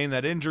sustain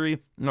that injury.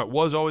 It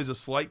was always a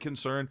slight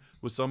concern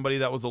with somebody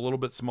that was a little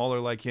bit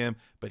smaller like him,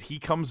 but he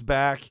comes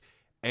back,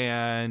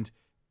 and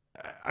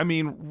I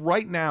mean,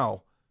 right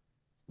now,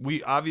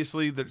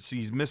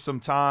 he's missed some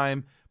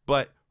time,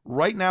 but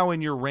right now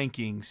in your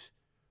rankings,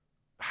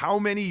 how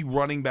many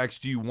running backs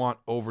do you want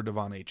over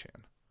Devon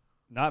Achane?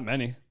 Not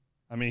many.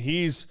 I mean,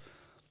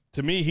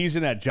 to me, he's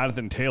in that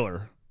Jonathan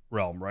Taylor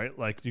realm, right?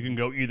 Like, you can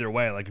go either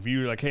way. Like, if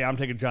you're like, hey, I'm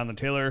taking Jonathan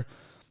Taylor,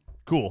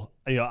 cool.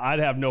 I'd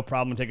have no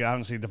problem taking,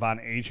 honestly, Devon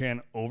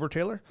Achane over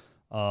Taylor.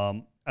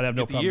 I'd have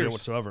no problem there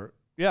whatsoever.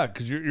 Yeah,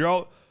 because you're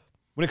all,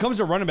 when it comes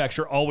to running backs,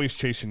 you're always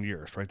chasing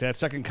years, right? That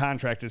second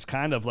contract is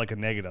kind of like a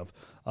negative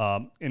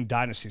in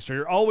Dynasty. So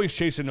you're always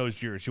chasing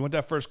those years. You want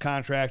that first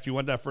contract. You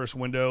want that first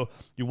window.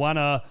 You want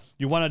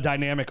a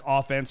dynamic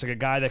offense, like a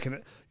guy that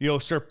can,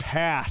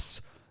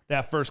 surpass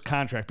that first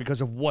contract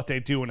because of what they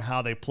do and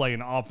how they play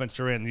and the offense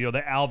they're in.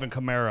 The Alvin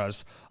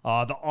Kamara's,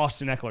 the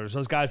Austin Eckler's,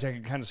 those guys that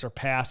can kind of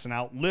surpass and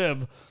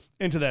outlive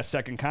into that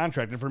second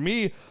contract. And for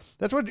me,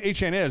 that's what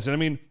Achane is. And I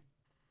mean,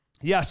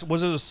 yes,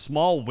 was it a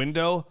small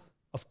window?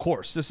 Of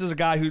course. This is a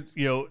guy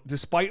who,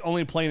 despite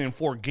only playing in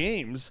 4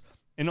 games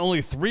and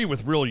only 3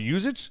 with real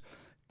usage,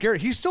 Garrett,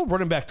 he's still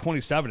running back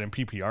 27 in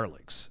PPR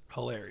leagues.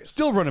 Hilarious.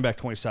 Still running back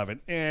 27.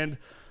 And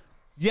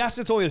yes,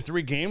 it's only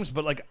 3 games,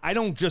 but like, I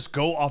don't just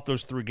go off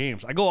those 3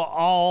 games. I go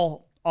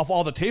off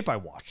all the tape I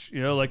watch.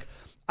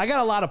 I got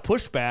a lot of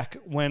pushback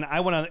when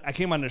I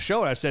came on the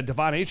show and I said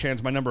Devon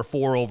Achane's my number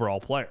 4 overall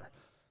player.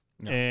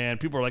 No. And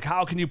people are like,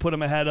 how can you put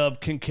him ahead of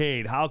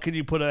Kincaid? How can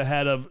you put him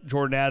ahead of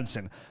Jordan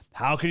Addison?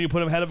 How can you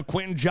put him ahead of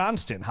Quentin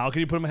Johnston? How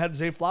can you put him ahead of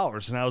Zay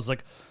Flowers? And I was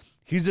like,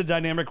 he's a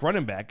dynamic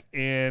running back.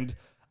 And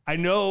I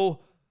know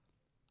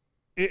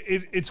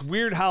it's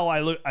weird how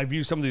I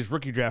view some of these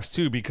rookie drafts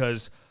too,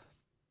 because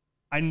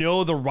I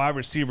know the wide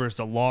receiver is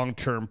the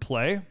long-term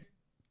play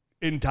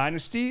in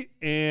Dynasty,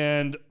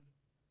 and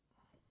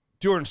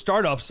during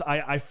startups,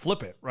 I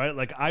flip it, right?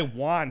 Like, I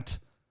want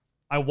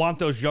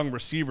those young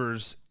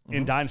receivers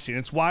in Dynasty. And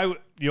it's why,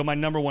 my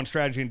number 1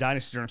 strategy in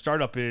Dynasty during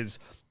startup is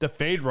the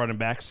fade running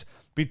backs.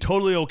 Be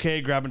totally okay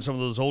grabbing some of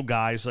those old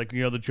guys, like,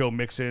 the Joe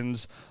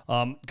Mixons,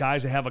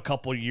 guys that have a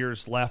couple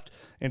years left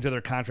into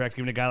their contract,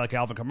 even a guy like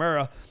Alvin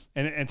Kamara,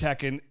 and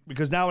attacking,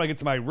 because now when I get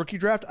to my rookie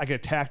draft, I can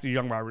attack the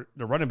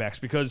running backs,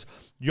 because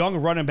young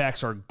running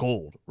backs are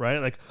gold, right?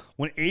 Like,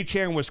 when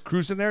Achane was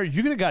cruising there,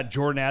 you could have got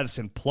Jordan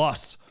Addison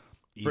plus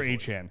for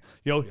Achane.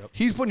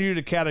 He's putting you in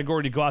a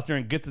category to go out there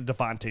and get the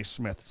Devontae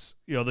Smiths,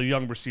 the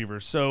young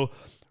receivers. So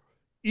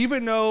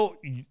even though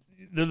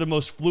they're the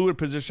most fluid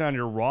position on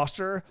your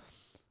roster,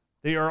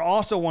 they are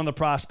also one of the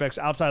prospects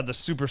outside of the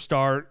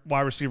superstar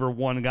wide receiver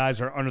 1 guys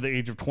that are under the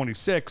age of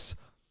 26.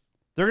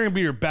 They're going to be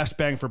your best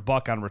bang for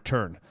buck on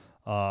return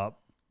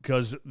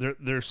because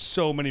there's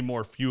so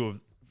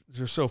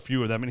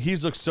few of them. And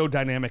he's looked so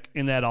dynamic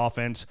in that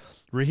offense.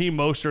 Raheem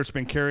Mostert's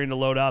been carrying the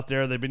load out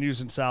there. They've been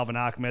using Salvin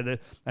Ahmed.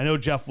 I know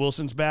Jeff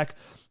Wilson's back,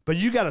 but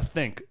you got to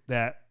think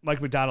that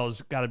Mike McDonald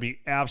has got to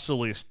be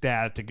absolutely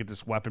ecstatic to get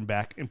this weapon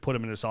back and put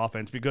him in this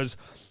offense, because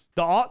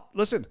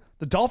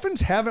the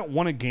Dolphins haven't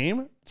won a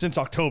game since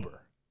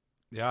October.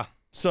 Yeah.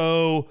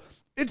 So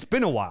it's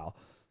been a while.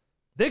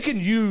 They can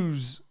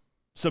use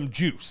some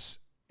juice,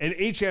 and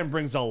Achane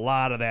brings a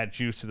lot of that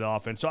juice to the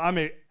offense. So I'm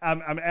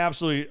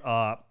absolutely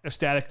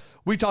ecstatic.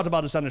 We talked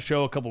about this on the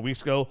show a couple of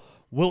weeks ago.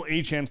 Will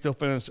Achane still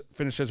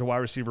finish as a wide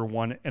receiver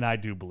 1? And I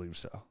do believe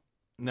so.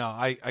 No,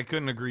 I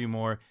couldn't agree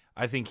more.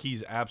 I think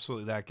he's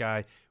absolutely that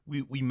guy.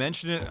 We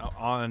mentioned it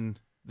on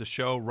the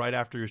show right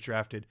after he was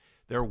drafted.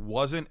 There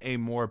wasn't a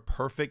more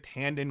perfect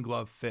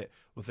hand-in-glove fit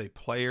with a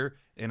player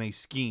and a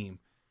scheme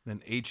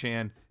than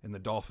Achane and the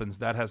Dolphins.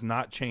 That has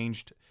not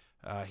changed.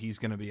 He's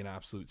going to be an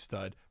absolute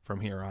stud from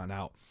here on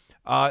out.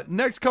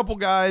 Next couple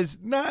guys,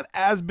 not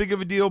as big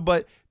of a deal,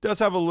 but does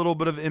have a little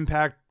bit of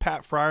impact.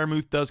 Pat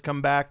Freiermuth does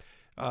come back,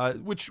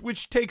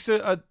 which takes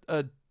a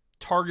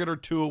target or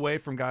two away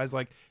from guys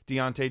like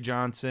Deontay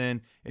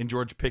Johnson and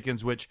George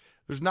Pickens, which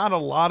there's not a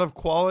lot of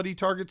quality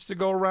targets to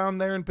go around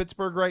there in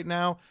Pittsburgh right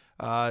now.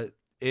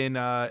 In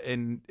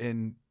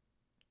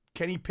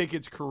Kenny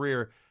Pickett's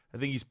career, I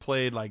think he's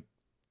played like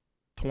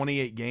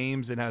 28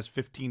 games and has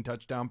 15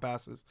 touchdown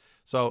passes.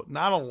 So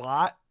not a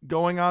lot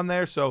going on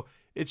there. So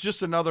it's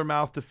just another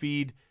mouth to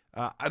feed.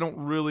 I don't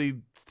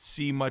really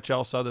see much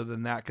else other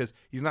than that because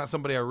he's not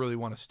somebody I really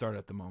want to start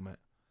at the moment.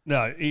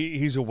 No,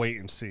 he's a wait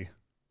and see.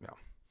 No.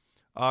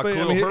 But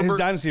I mean, his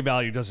dynasty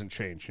value doesn't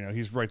change.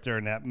 He's right there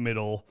in that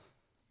middle.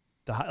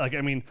 Cole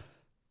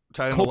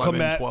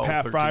Kmet,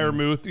 Pat 13.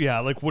 Freiermuth. Yeah,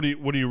 like what are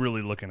you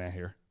really looking at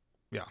here?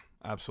 Yeah,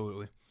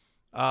 absolutely.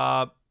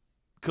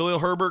 Khalil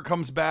Herbert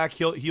comes back.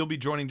 He'll be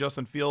joining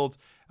Justin Fields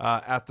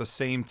at the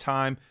same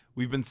time.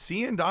 We've been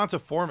seeing D'Onta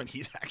Foreman.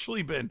 He's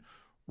actually been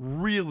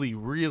really,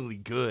 really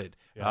good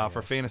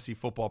for fantasy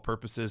football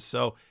purposes.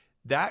 So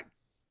that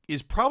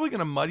is probably going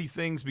to muddy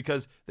things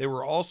because they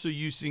were also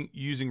using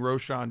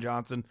Roschon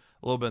Johnson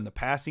a little bit in the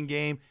passing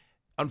game.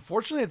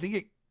 Unfortunately, I think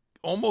it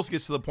almost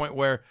gets to the point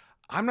where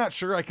I'm not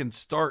sure I can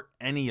start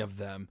any of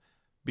them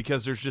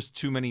because there's just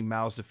too many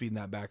mouths to feed in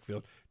that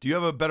backfield. Do you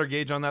have a better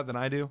gauge on that than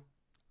I do?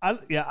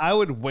 I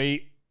would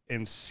wait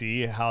and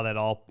see how that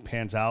all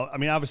pans out. I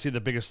mean, obviously the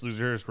biggest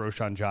loser is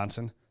Roschon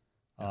Johnson.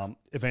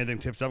 If anything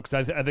tips up,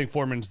 because I think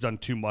Foreman's done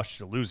too much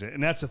to lose it.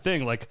 And that's the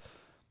thing, like,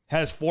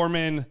 has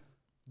Foreman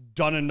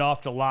done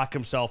enough to lock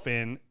himself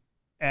in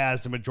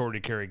as the majority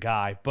carry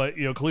guy? But,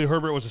 Khalil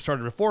Herbert was a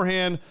starter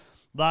beforehand.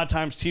 A lot of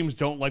times teams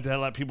don't like to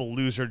let people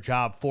lose their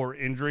job for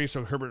injury,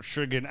 so Herbert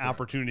should get an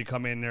opportunity to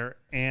come in there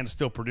and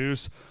still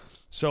produce.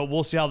 So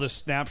we'll see how this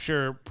snap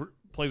share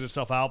plays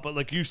itself out. But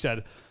like you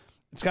said,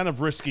 it's kind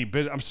of risky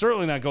business. I'm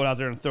certainly not going out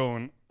there and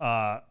throwing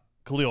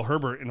Khalil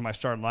Herbert into my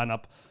starting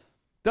lineup.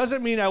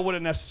 Doesn't mean I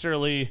wouldn't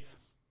necessarily,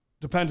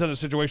 depends on the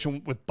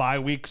situation with bye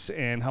weeks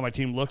and how my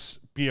team looks,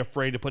 be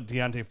afraid to put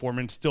D'Onta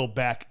Foreman still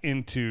back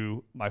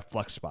into my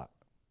flex spot.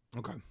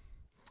 Okay.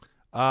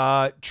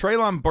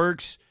 Treylon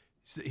Burks,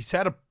 he's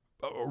had a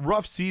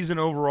rough season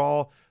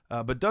overall,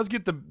 but does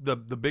get the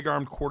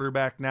big-armed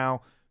quarterback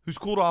now, who's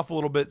cooled off a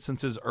little bit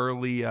since his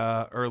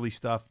early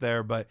stuff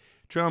there. But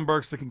Treylon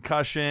Burks, the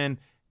concussion,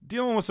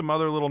 dealing with some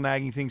other little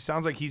nagging things.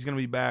 Sounds like he's going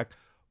to be back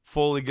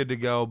fully good to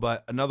go,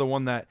 but another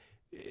one that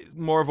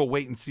more of a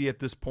wait and see at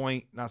this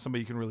point. Not somebody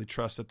you can really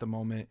trust at the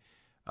moment.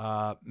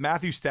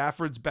 Matthew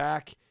Stafford's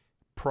back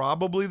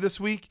probably this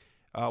week,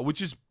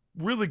 which is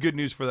really good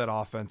news for that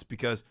offense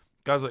because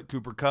guys like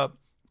Cooper Kupp,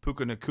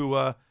 Puka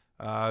Nacua,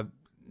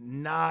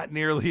 not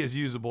nearly as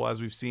usable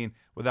as we've seen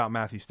without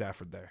Matthew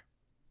Stafford there.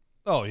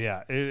 Oh,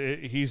 yeah.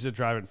 He's a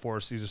driving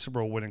force. He's a Super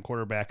Bowl winning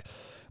quarterback.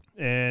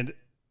 And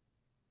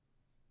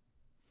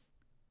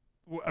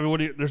I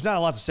mean, there's not a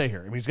lot to say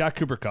here. I mean, he's got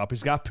Cooper Kupp.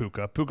 He's got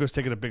Puka. Puka's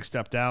taking a big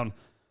step down.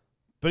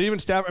 But even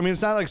Stafford, I mean,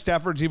 it's not like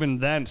Stafford's even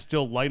then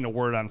still lighting a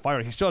word on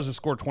fire. He still hasn't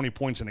scored 20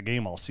 points in a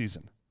game all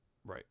season.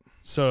 Right.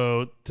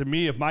 So, to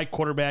me, if my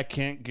quarterback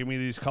can't give me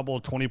these couple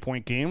of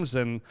 20-point games,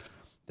 then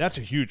that's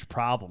a huge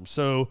problem.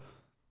 So,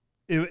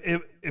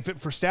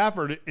 for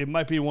Stafford, it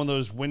might be one of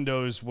those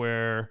windows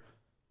where,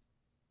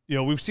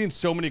 we've seen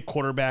so many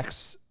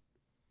quarterbacks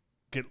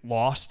get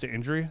lost to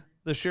injury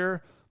this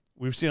year.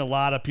 We've seen a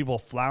lot of people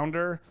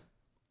flounder.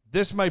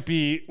 This might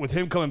be, with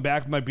him coming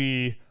back, might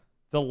be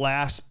the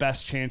last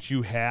best chance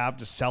you have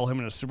to sell him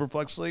in a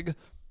Superflex league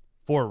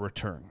for a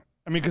return.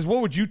 I mean, because what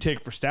would you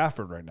take for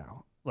Stafford right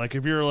now? Like,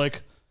 if you're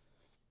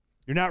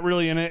not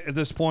really in it at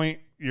this point,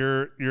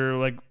 you're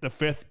like the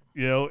fifth,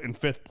 in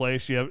fifth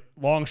place. You have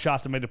long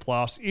shot to make the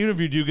playoffs. Even if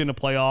you do get into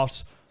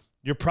playoffs,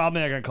 you're probably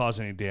not going to cause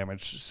any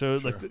damage. So,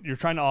 sure. You're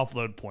trying to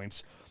offload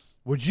points.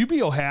 Would you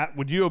be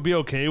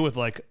okay with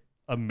like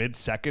a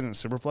mid-second in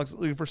Superflex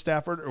league for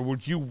Stafford, or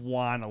would you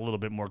want a little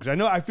bit more? Because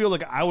I feel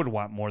like I would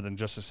want more than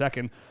just a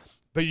second,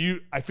 but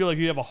I feel like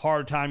you have a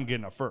hard time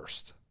getting a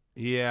first.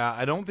 Yeah,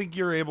 I don't think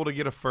you're able to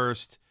get a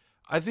first.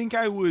 I think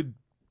I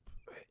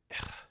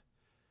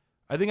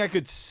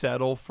could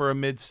settle for a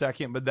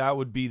mid-second, but that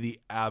would be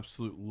the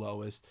absolute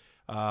lowest.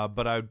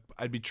 But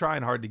I'd be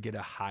trying hard to get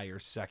a higher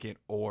second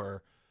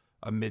or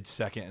a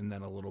mid-second and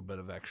then a little bit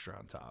of extra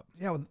on top.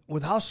 Yeah,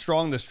 with how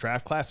strong this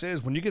draft class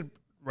is, when you get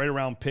right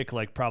around pick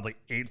like probably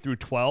 8 through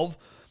 12,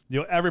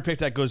 every pick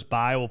that goes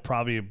by will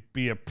probably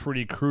be a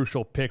pretty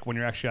crucial pick when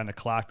you're actually on the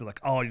clock. They're like,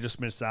 oh, you just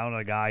missed out on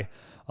a guy.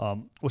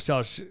 We'll see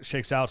how it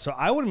shakes out. So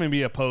I wouldn't even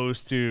be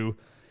opposed to,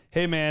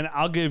 hey, man,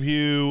 I'll give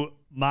you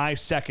my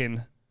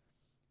second,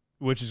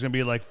 which is going to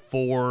be like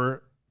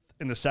 4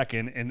 in the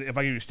second. And if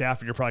I give you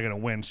Stafford, you're probably going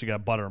to win. So you got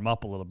to butter him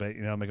up a little bit,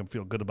 make him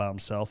feel good about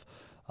himself.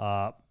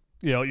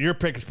 Your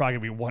pick is probably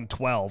going to be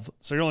 112.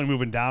 So you're only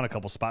moving down a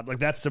couple spots. Like,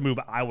 that's the move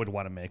I would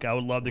want to make. I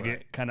would love to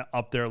get kind of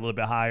up there a little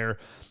bit higher.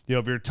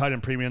 If you're tight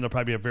end premium, there'll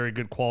probably be a very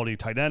good quality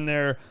tight end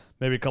there.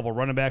 Maybe a couple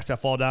running backs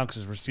that fall down because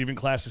his receiving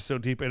class is so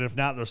deep. And if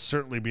not, there'll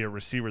certainly be a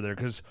receiver there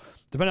because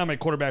depending on how many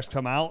quarterbacks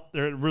come out,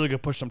 they're really going to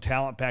push some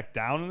talent back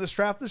down in this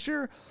draft this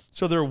year.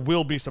 So there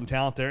will be some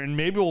talent there. And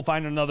maybe we'll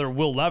find another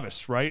Will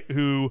Levis, right,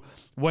 who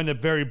went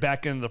at very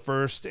back end of the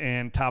first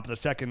and top of the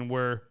second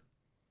where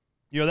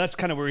That's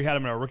kind of where we had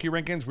him in our rookie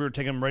rankings. We were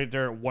taking him right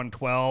there at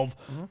 112,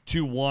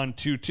 2-1,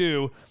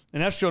 2-2,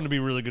 and that's shown to be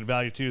really good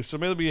value too. So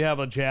maybe we have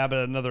a jab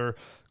at another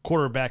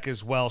quarterback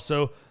as well.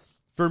 So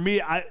for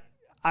me,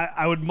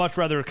 I would much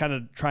rather kind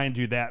of try and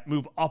do that,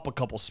 move up a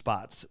couple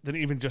spots than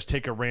even just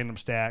take a random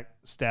stab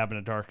in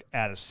the dark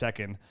at a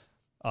second,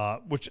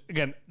 which,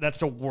 again, that's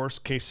the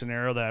worst case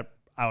scenario that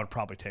I would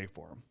probably take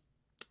for him.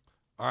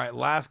 All right,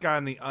 last guy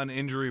on the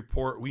uninjury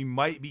report. We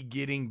might be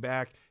getting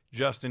back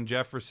Justin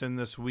Jefferson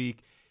this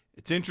week.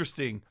 It's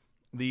interesting.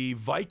 The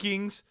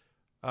Vikings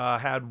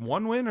had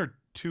 1 win or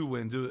 2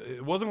 wins.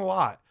 It wasn't a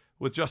lot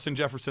with Justin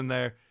Jefferson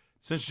there.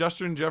 Since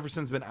Justin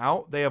Jefferson's been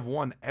out, they have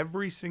won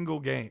every single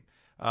game.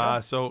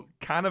 So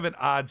kind of an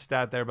odd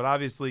stat there, but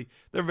obviously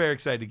they're very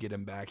excited to get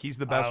him back. He's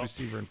the best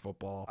receiver in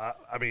football.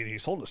 I mean,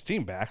 he's holding his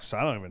team back, so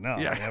I don't even know.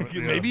 Yeah,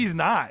 maybe he's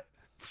not.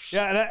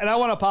 Yeah, and I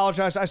want to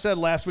apologize. I said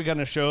last week on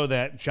the show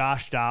that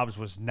Josh Dobbs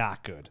was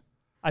not good.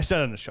 I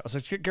said on the show, I was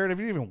like, Garrett, have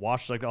you even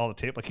watched all the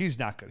tape? He's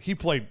not good. He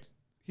played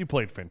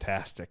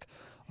fantastic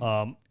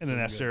in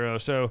the scenario.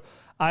 So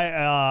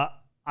I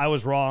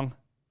was wrong.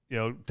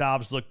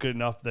 Dobbs looked good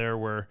enough there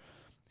where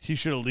he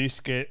should at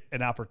least get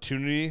an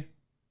opportunity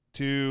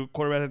to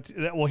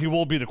quarterback. Well, he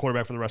will be the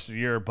quarterback for the rest of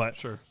the year, but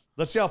sure.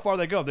 Let's see how far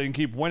they go. If they can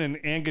keep winning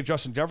and get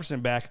Justin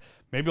Jefferson back,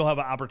 maybe he'll have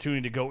an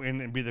opportunity to go in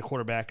and be the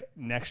quarterback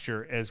next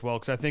year as well,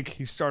 because I think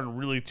he's starting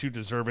really to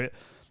deserve it.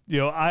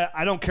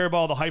 I don't care about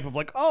all the hype of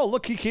oh,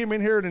 look, he came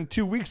in here and in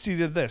 2 weeks he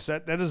did this.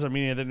 That doesn't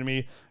mean anything to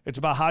me. It's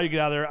about how you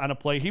get out there on a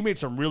play. He made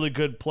some really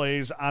good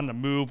plays on the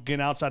move,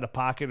 getting outside the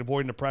pocket,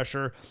 avoiding the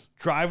pressure,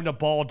 driving the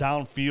ball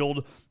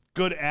downfield,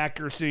 good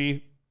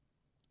accuracy,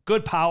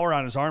 good power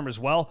on his arm as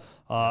well.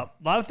 A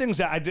lot of things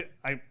that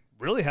I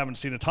really haven't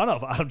seen a ton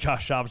of out of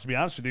Josh Dobbs, to be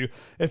honest with you.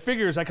 It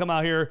figures I come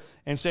out here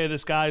and say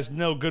this guy's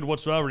no good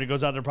whatsoever. He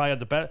goes out there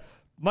probably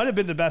might have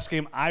been the best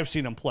game I've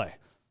seen him play.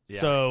 Yeah,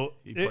 so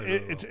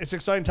it's an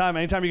exciting time.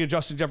 Anytime you get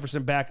Justin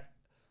Jefferson back,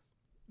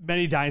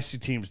 many dynasty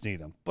teams need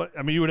him. But,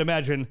 I mean, you would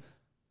imagine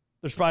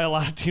there's probably a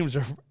lot of teams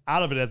that are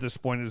out of it at this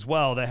point as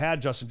well that had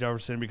Justin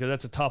Jefferson, because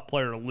that's a tough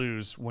player to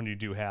lose when you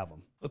do have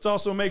him. Let's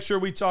also make sure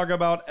we talk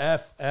about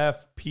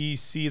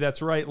FFPC.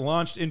 That's right.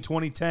 Launched in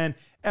 2010,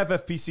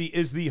 FFPC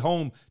is the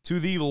home to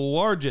the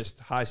largest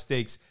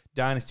high-stakes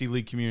Dynasty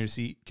League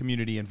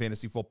community in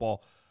fantasy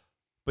football.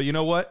 But you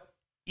know what?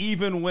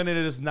 Even when it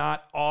is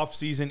not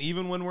off-season,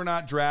 even when we're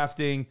not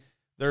drafting,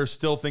 there are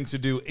still things to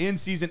do. In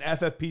season,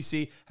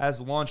 FFPC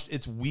has launched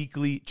its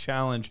weekly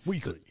challenge.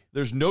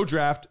 There's no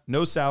draft,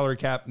 no salary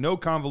cap, no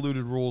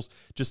convoluted rules,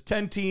 just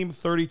 10-team,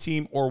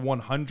 30-team, or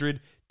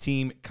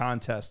 100-team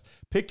contest.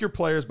 Pick your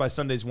players by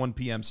Sunday's 1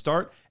 p.m.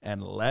 start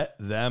and let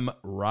them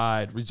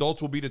ride.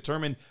 Results will be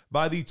determined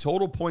by the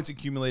total points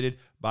accumulated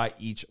by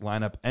each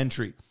lineup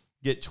entry.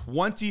 Get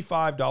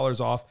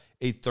 $25 off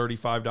a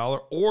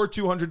 $35 or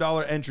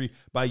 $200 entry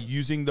by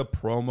using the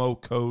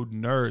promo code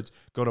NERDS.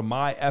 Go to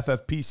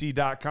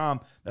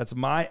myffpc.com. That's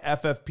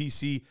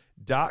myffpc.com.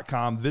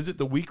 Visit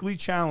the weekly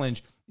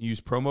challenge.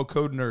 Use promo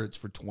code NERDS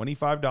for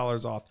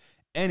 $25 off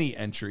any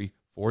entry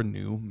for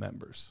new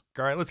members.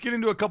 All right, let's get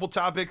into a couple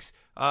topics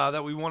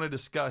that we want to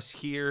discuss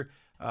here.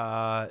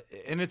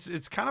 And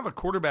it's kind of a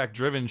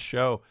quarterback-driven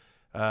show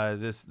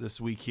this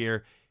week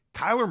here.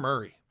 Kyler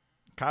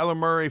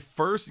Murray,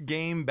 first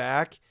game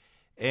back,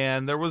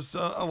 and there was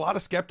a lot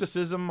of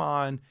skepticism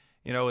on,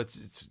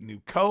 it's new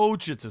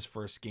coach, it's his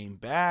first game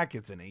back,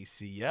 it's an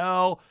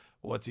ACL,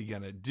 what's he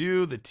going to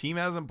do? The team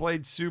hasn't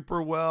played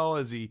super well.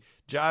 Is he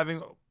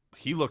jiving?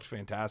 He looked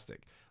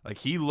fantastic.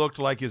 He looked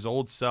like his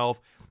old self.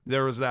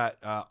 There was that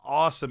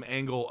awesome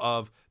angle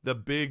of the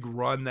big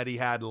run that he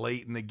had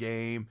late in the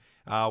game,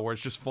 where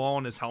it's just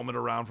following his helmet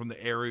around from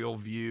the aerial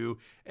view.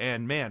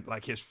 And man,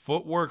 his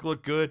footwork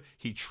looked good.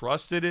 He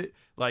trusted it.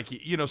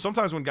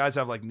 Sometimes when guys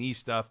have knee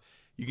stuff,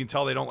 you can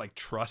tell they don't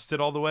trust it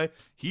all the way.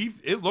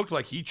 It looked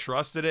like he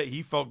trusted it.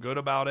 He felt good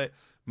about it.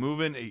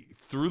 He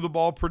threw the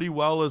ball pretty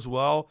well as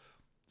well.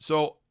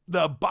 So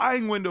the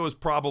buying window is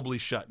probably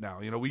shut now.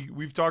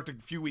 We've talked a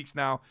few weeks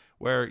now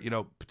where,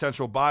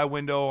 potential buy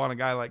window on a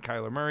guy like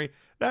Kyler Murray,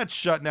 that's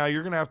shut now.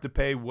 You're going to have to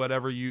pay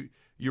whatever you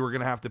were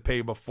going to have to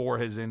pay before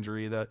his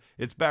injury.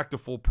 It's back to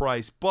full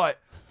price. But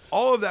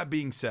all of that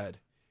being said,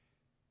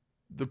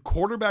 the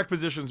quarterback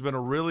position has been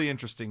a really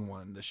interesting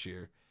one this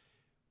year.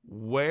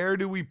 Where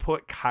do we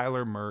put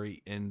Kyler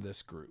Murray in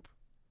this group?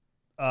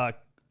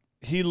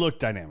 He looked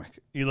dynamic.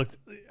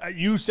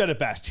 You said it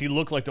best. He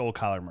looked like the old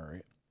Kyler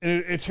Murray.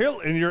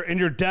 And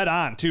you're dead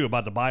on too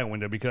about the buy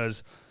window,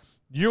 because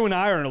you and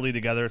I are in a league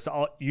together. It's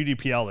all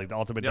UDPL League, the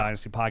Ultimate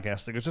Dynasty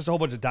Podcast League. It's just a whole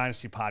bunch of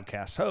Dynasty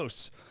podcast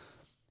hosts.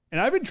 And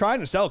I've been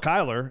trying to sell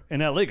Kyler in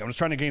that league. I'm just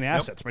trying to gain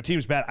assets. Yep. My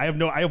team's bad. I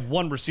have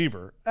one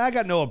receiver. I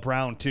got Noah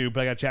Brown too,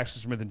 but I got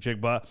Jackson Smith and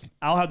Jigba.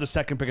 I'll have the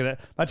second pick of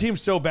that. My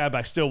team's so bad, but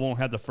I still won't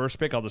have the first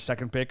pick. I'll have the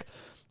second pick.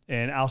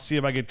 And I'll see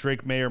if I get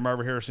Drake May or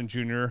Marvin Harrison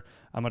Jr.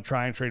 I'm going to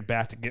try and trade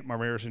back to get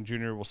Marvin Harrison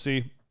Jr. We'll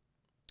see.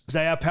 Because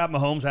I have Pat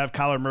Mahomes, I have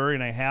Kyler Murray,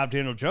 and I have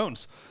Daniel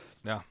Jones.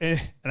 Yeah. And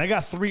I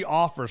got 3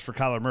 offers for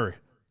Kyler Murray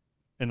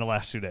in the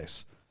last 2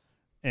 days.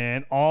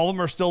 And all of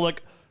them are still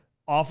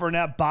offering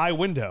that buy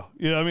window.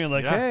 You know what I mean?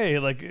 Like, hey,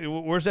 like,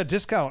 where's that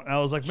discount? And I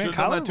was like, man,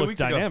 Kyler looked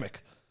dynamic.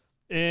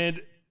 Ago.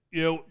 And,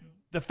 you know,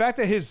 the fact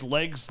that his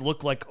legs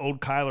look like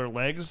old Kyler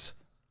legs,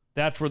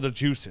 that's where the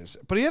juice is.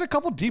 But he had a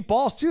couple deep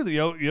balls too.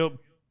 You know,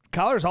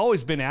 Kyler's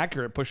always been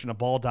accurate pushing a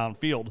ball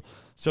downfield.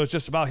 So it's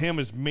just about him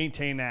is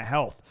maintaining that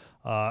health.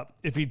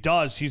 If he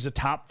does, he's a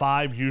top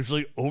 5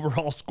 usually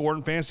overall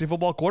scoring fantasy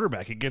football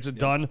quarterback. He gets it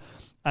done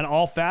on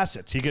all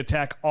facets. He can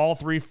attack all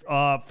 3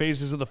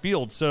 phases of the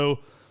field. So,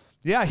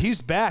 yeah,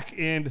 he's back.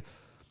 And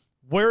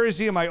where is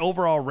he in my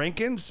overall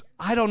rankings?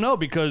 I don't know,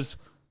 because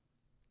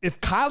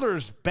if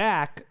Kyler's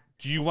back,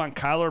 do you want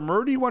Kyler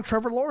Murray? Do you want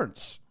Trevor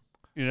Lawrence?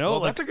 You know,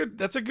 well,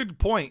 that's a good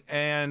point.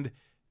 And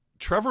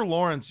Trevor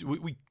Lawrence,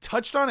 we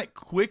touched on it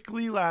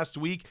quickly last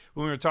week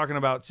when we were talking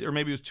about, or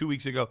maybe it was 2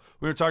 weeks ago,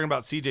 we were talking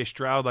about C.J.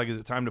 Stroud. Like, is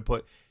it time to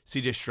put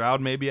C.J. Stroud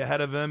maybe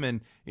ahead of him?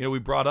 And, you know, we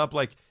brought up,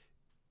 like,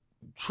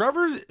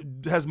 Trevor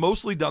has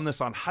mostly done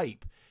this on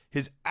hype.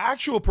 His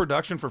actual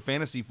production for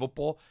fantasy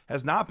football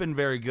has not been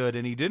very good,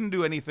 and he didn't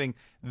do anything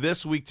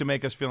this week to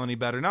make us feel any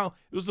better. Now,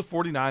 it was the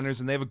 49ers,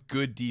 and they have a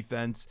good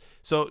defense,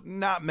 so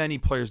not many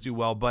players do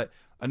well, but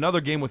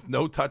another game with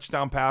no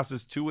touchdown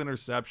passes, 2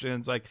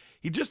 interceptions. Like,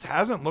 he just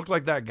hasn't looked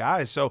like that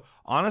guy. So,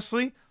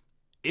 honestly,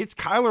 it's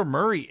Kyler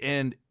Murray,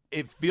 and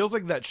it feels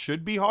like that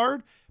should be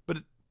hard, but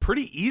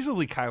pretty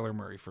easily Kyler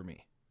Murray for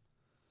me.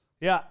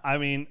 Yeah, I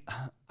mean,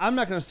 I'm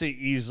not going to say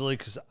easily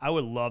because I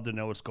would love to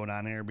know what's going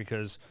on here,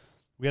 because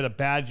we had a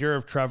bad year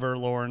of Trevor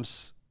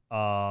Lawrence.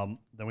 Then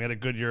we had a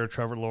good year of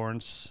Trevor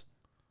Lawrence.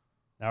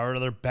 Now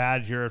another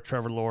bad year of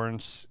Trevor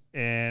Lawrence.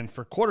 And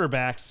for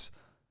quarterbacks,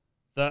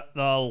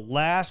 the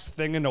last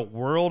thing in the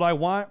world I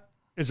want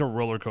is a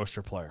roller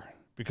coaster player,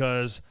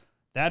 because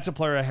that's a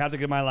player I have to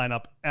get my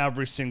lineup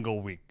every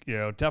single week. You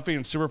know, definitely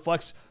in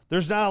Superflex,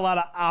 there's not a lot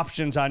of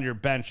options on your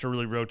bench to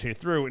really rotate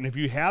through. And if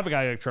you have a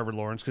guy like Trevor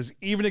Lawrence, because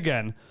even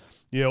again,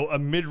 you know, a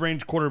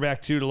mid-range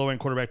quarterback 2 to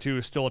low-end quarterback 2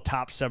 is still a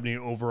top 70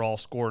 overall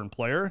scoring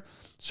player.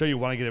 So you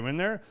want to get him in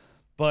there.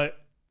 But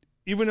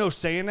even though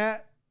saying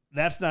that,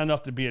 that's not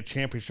enough to be a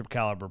championship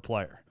caliber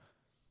player.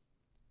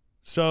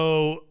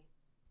 So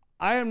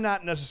I am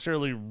not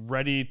necessarily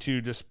ready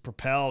to just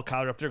propel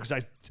Kyler up there,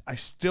 because I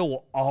still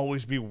will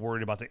always be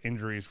worried about the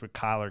injuries with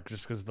Kyler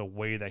just because of the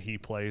way that he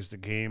plays the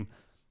game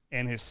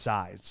and his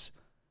size.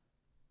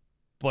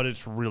 But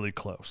it's really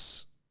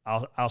close.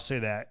 I'll say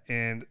that.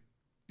 And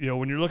you know,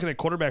 when you're looking at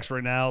quarterbacks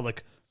right now,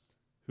 like,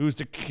 who's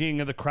the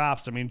king of the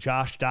crops? I mean,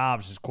 Josh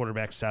Dobbs is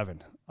quarterback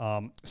 7.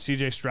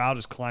 C.J. Stroud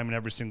is climbing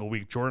every single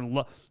week. Jordan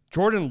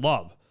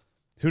Love,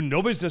 who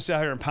nobody's just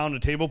out here and pound the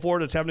table for,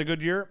 that's having a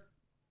good year.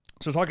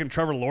 So talking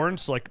Trevor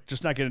Lawrence, like,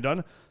 just not getting it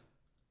done.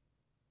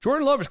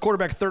 Jordan Love is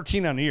quarterback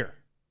 13 on the year.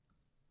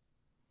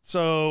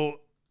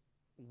 So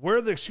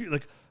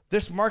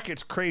this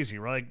market's crazy,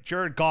 right? Like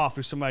Jared Goff,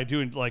 who's somebody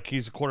doing, like,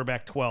 he's a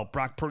quarterback 12.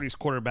 Brock Purdy's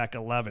quarterback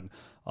 11.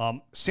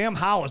 Sam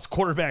Howell is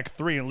quarterback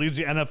 3 and leads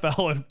the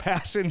NFL in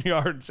passing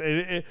yards.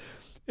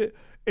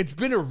 It's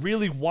been a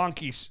really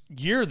wonky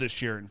year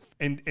this year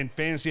in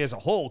fantasy as a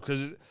whole,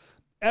 because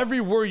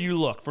everywhere you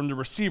look, from the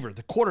receiver,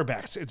 the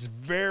quarterbacks, it's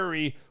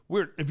very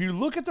weird. If you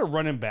look at the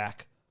running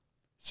back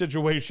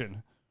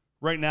situation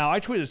right now, I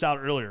tweeted this out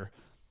earlier,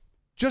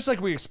 just like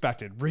we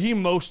expected.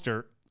 Raheem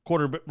Mostert,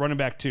 running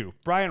back 2.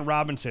 Brian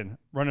Robinson,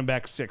 running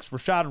back 6.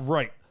 Rashad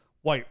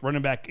White,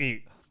 running back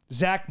 8.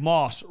 Zach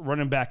Moss,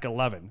 running back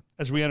 11,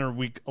 as we enter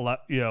week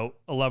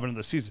 11 of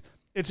the season.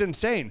 It's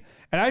insane.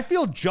 And I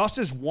feel just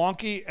as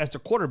wonky as the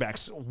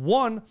quarterbacks.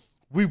 One,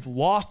 we've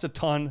lost a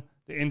ton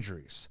to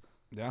injuries.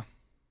 Yeah.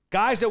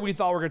 Guys that we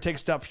thought were going to take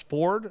steps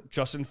forward,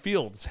 Justin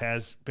Fields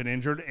has been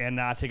injured and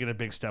not taking a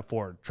big step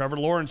forward. Trevor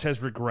Lawrence has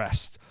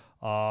regressed.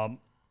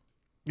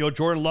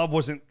 Jordan Love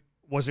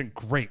wasn't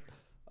great.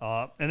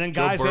 And then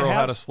guys Joe Burrow that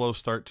had a slow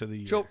start to the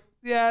year.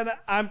 Yeah,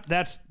 and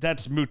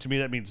that's moot to me.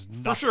 That means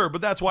nothing. For sure,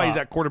 but that's why he's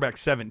at quarterback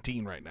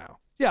 17 right now.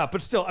 Yeah,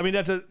 but still, I mean,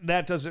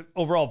 that doesn't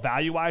overall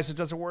value-wise, it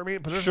doesn't worry me.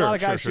 But there's a lot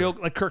of guys,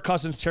 like Kirk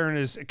Cousins tearing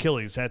his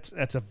Achilles. That's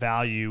a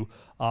value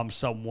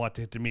somewhat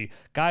to me.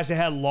 Guys that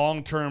had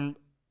long-term,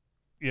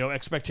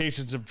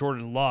 expectations of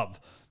Jordan Love,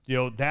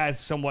 that's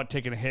somewhat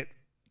taking a hit.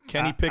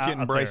 Kenny Pickett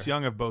and Bryce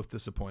Young have both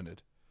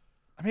disappointed.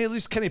 I mean, at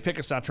least Kenny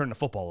Pickett's not turning the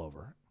football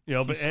over.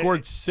 But he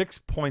scored 6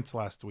 points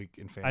last week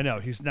in fantasy. I know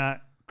he's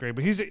not great,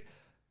 but he's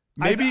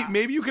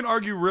maybe you can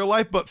argue real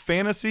life, but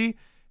fantasy.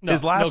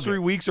 His last 3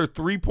 weeks are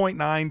 3.9,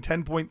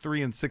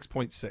 10.3, and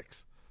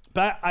 6.6.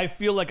 But I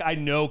feel like I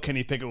know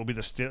Kenny Pickett will be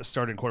the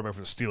starting quarterback for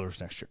the Steelers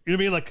next year. You know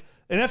what I mean? Like,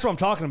 and that's what I'm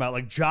talking about.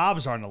 Like,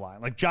 jobs are on the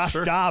line. Like, Josh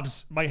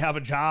Dobbs might have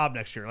a job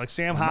next year. Like,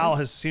 Sam Howell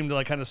has seemed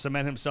to kind of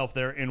cement himself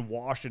there in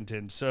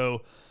Washington.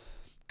 So,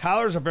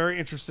 Kyler's a very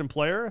interesting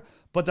player.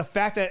 But the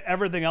fact that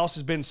everything else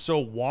has been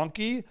so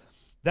wonky,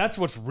 that's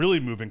what's really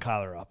moving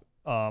Kyler up.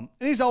 And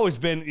he's always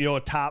been, a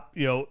top,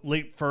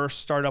 late first,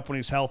 start up when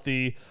he's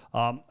healthy,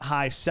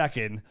 high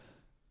second.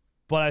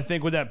 But I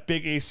think with that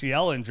big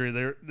ACL injury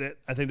there,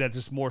 I think that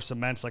just more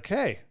cements like,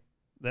 hey,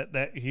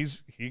 that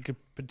he could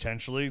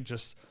potentially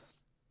just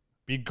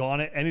be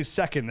gone at any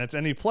second. That's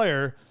any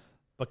player.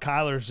 But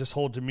Kyler's just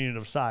whole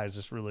diminutive size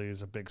just really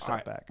is a big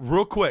setback. Right,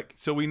 real quick,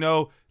 so we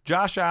know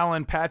Josh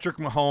Allen, Patrick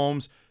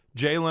Mahomes,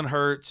 Jalen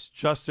Hurts,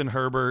 Justin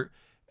Herbert,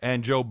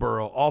 and Joe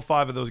Burrow, all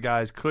 5 of those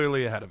guys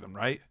clearly ahead of him,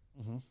 right?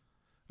 Mm-hmm.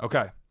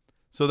 Okay.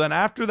 So then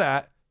after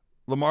that,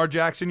 Lamar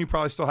Jackson, you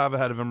probably still have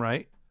ahead of him,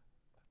 right?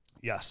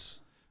 Yes.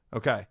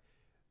 Okay.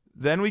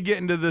 Then we get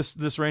into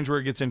this range where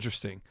it gets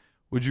interesting.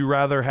 Would you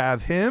rather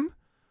have him,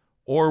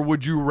 or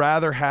would you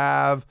rather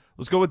have,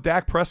 let's go with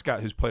Dak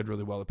Prescott, who's played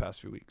really well the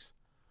past few weeks?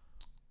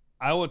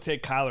 I will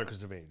take Kyler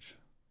because of age.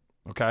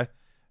 Okay.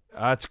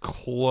 That's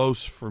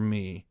close for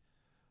me.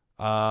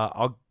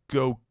 I'll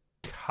go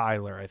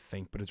Kyler, I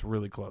think, but it's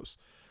really close.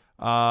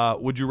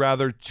 Would you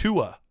rather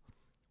Tua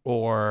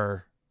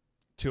or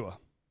Tua?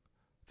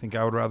 I think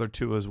I would rather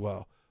Tua as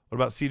well. What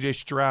about CJ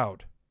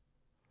Stroud?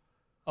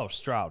 Oh,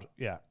 Stroud.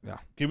 Yeah. Yeah.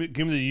 Give me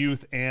the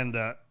youth and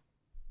the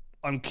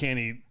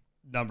uncanny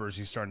numbers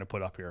he's starting to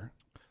put up here.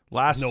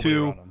 Last Nobody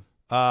two, around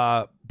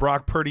him.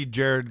 Brock Purdy,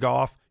 Jared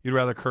Goff. You'd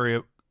rather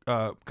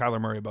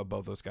Kyler Murray above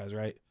both those guys,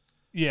 right?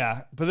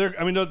 Yeah, but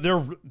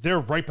they're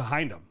right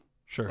behind him.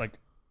 Sure. Like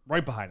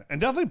right behind him. And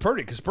definitely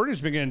Purdy, because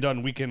Purdy's been getting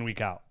done week in,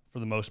 week out for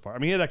the most part. I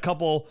mean, he had a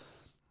couple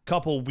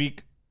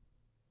week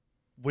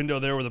window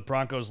there where the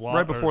Broncos lost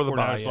right before the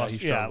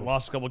bye.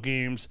 Lost a couple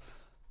games.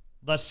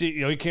 Let's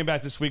see. He came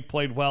back this week,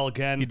 played well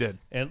again. He did.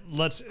 And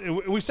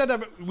we said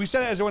that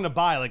as they went to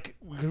bye, like,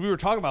 because we were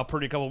talking about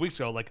Purdy a couple weeks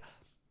ago, like,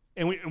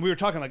 and we were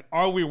talking like,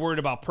 are we worried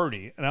about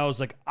Purdy? And I was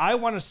like, I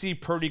want to see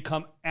Purdy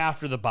come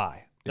after the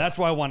bye. That's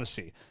what I want to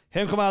see.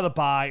 Him come out of the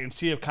bye and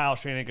see if Kyle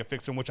Shanahan can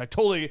fix him, which I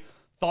totally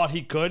thought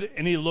he could,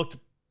 and he looked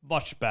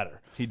much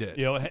better. He did.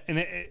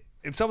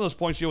 And some of those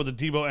points, with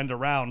the Debo end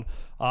around,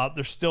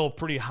 there's still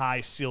pretty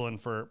high ceiling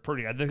for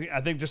Purdy. I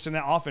think just in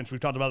that offense,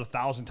 we've talked about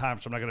 1,000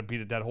 times, so I'm not going to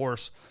beat a dead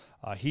horse.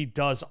 He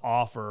does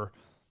offer,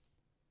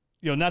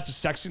 not the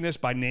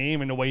sexiness by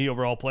name and the way he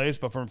overall plays,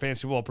 but from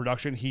fantasy football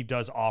production, he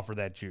does offer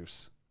that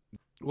juice.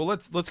 Well,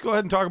 let's go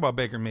ahead and talk about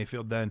Baker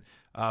Mayfield then.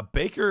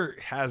 Baker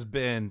has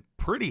been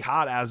pretty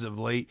hot as of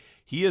late.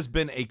 He has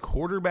been a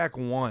quarterback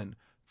 1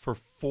 for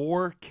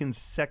 4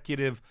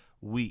 consecutive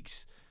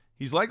weeks.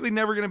 He's likely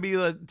never going to be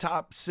the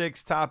top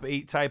 6, top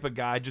 8 type of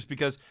guy just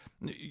because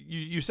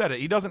you said it.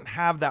 He doesn't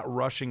have that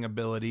rushing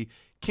ability.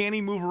 Can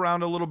he move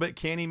around a little bit?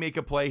 Can he make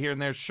a play here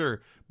and there?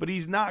 Sure. But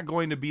he's not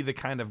going to be the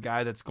kind of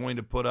guy that's going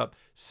to put up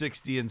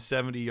 60 and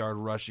 70-yard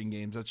rushing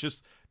games. That's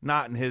just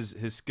not in his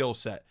skill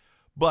set.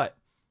 But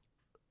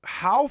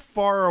how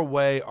far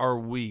away are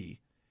we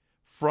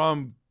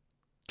from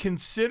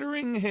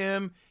considering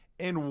him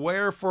and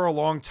where for a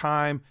long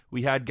time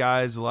we had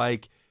guys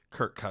like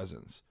Kirk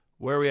Cousins,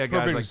 where we had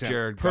guys like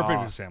Jared Goff.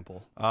 Perfect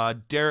example.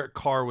 Derek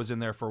Carr was in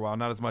there for a while,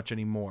 not as much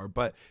anymore,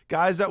 but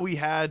guys that we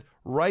had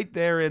right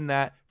there in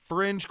that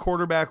fringe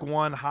quarterback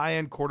 1,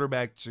 high-end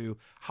quarterback 2.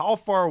 How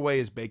far away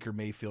is Baker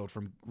Mayfield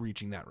from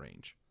reaching that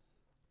range?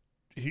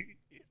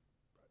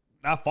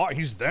 Not far.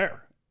 He's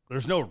there.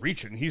 There's no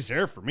reaching. He's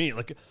there for me.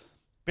 Like,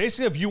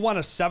 basically, if you want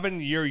a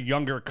 7-year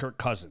younger Kirk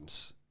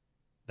Cousins,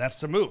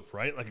 that's the move,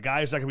 right? Like, a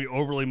guy who's not going to be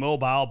overly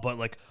mobile, but,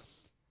 like,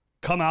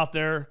 come out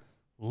there,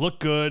 look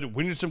good,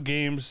 win you some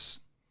games.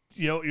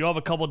 You'll have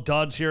a couple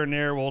duds here and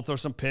there. We'll throw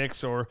some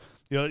picks or,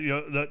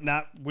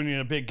 not winning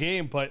a big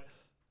game. But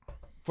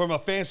from a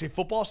fantasy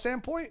football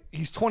standpoint,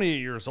 he's 28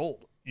 years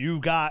old.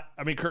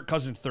 Kirk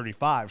Cousins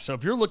 35. So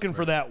if you're looking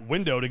for that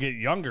window to get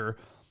younger,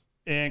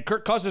 and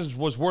Kirk Cousins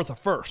was worth a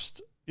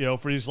first,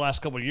 for these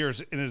last couple of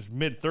years in his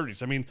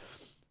mid-30s. I mean,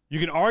 you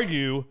can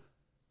argue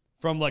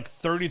from like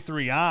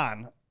 33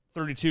 on,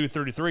 32,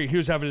 33, he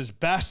was having his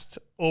best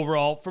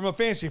overall, from a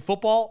fantasy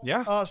football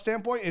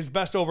standpoint, his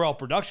best overall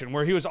production,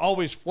 where he was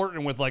always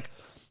flirting with like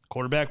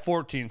quarterback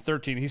 14,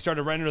 13. He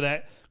started right into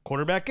that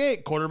quarterback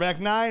 8, quarterback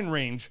 9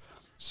 range.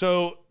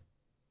 So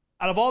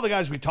out of all the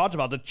guys we talked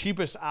about, the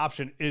cheapest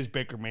option is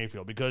Baker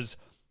Mayfield because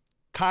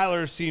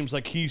Kyler seems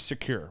like he's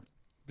secure.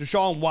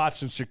 Deshaun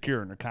Watson's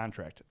secure in their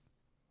contract.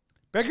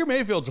 Baker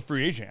Mayfield's a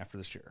free agent after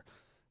this year.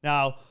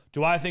 Now,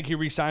 do I think he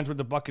re-signs with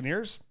the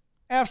Buccaneers?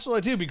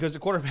 Absolutely do, because the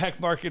quarterback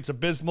market's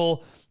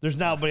abysmal. There's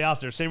nobody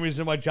out there. Same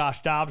reason why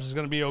Josh Dobbs is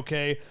going to be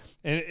okay,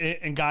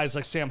 and guys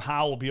like Sam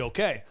Howell will be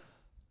okay.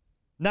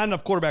 Not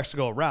enough quarterbacks to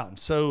go around.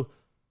 So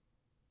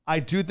I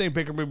do think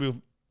Baker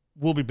Mayfield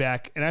will be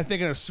back. And I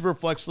think in a super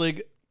flex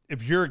league,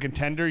 if you're a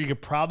contender, you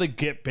could probably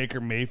get Baker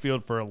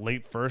Mayfield for a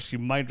late first. You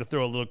might have to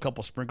throw a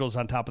couple sprinkles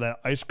on top of that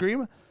ice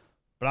cream,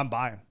 but I'm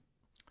buying.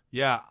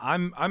 Yeah,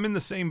 I'm in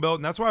the same boat,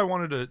 and that's why I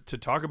wanted to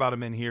talk about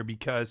him in here,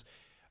 because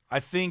I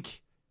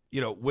think,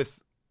 with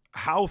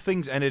how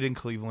things ended in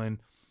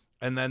Cleveland,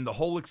 and then the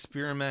whole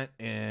experiment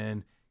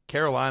in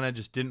Carolina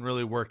just didn't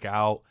really work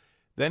out.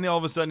 Then all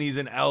of a sudden he's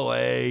in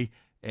L.A.,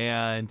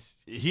 and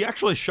he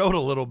actually showed a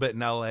little bit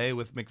in L.A.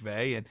 with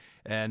McVay,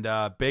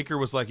 and Baker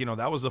was like,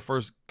 that was the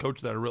first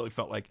coach that I really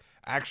felt like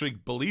actually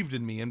believed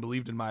in me and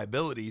believed in my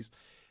abilities.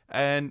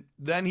 And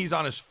then he's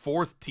on his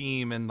 4th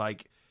team in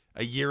like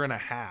a year and a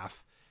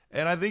half.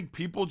 And I think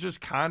people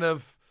just kind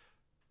of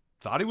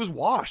thought he was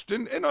washed,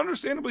 and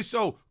understandably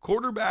so.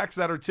 Quarterbacks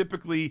that are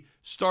typically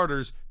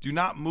starters do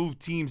not move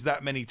teams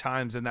that many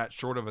times in that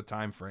short of a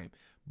time frame.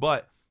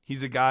 But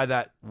he's a guy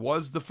that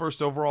was the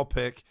first overall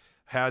pick,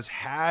 has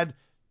had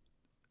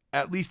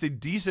at least a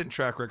decent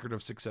track record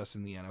of success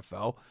in the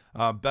NFL,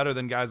 better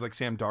than guys like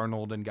Sam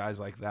Darnold and guys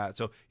like that.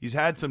 So he's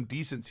had some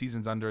decent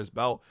seasons under his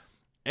belt,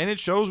 and it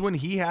shows when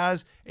he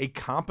has a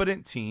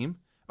competent team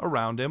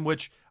around him,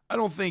 which I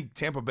don't think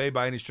Tampa Bay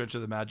by any stretch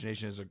of the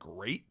imagination is a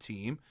great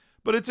team,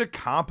 but it's a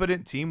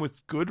competent team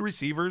with good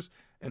receivers,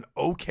 an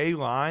okay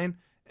line,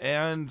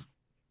 and,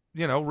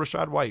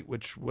 Rachaad White,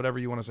 which whatever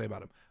you want to say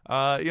about him.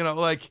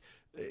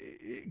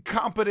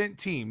 Competent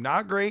team.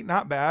 Not great,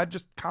 not bad,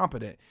 just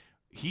competent.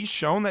 He's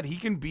shown that he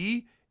can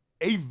be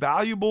a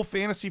valuable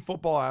fantasy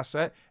football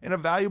asset and a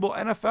valuable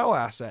NFL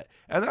asset.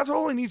 And that's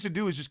all he needs to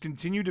do is just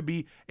continue to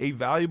be a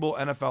valuable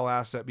NFL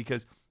asset,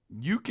 because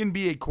you can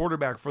be a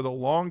quarterback for the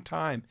long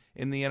time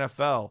in the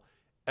NFL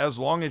as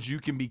long as you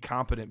can be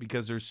competent,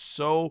 because there's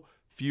so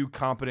few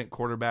competent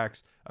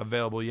quarterbacks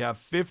available. You have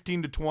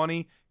 15 to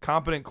 20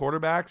 competent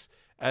quarterbacks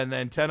and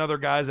then 10 other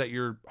guys that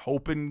you're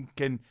hoping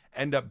can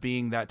end up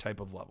being that type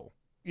of level.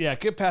 Yeah,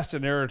 get past the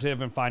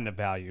narrative and find the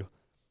value.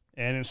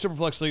 And in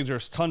Superflex leagues,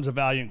 there's tons of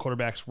value in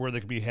quarterbacks where they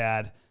can be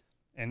had,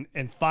 and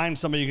find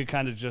somebody you can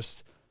kind of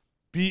just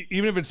be,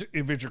 even if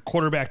it's your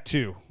quarterback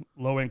 2,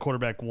 low-end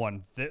quarterback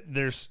 1,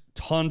 there's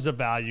tons of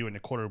value in the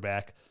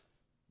quarterback.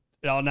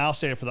 And I'll now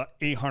say it for the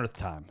 800th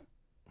time.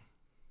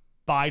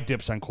 Buy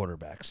dips on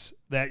quarterbacks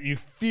that you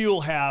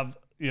feel have,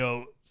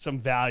 some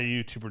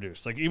value to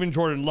produce. Like even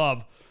Jordan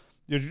Love,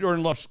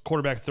 Jordan Love's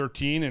quarterback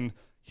 13, and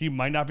he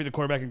might not be the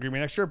quarterback in Green Bay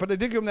next year, but they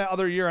did give him that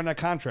other year on that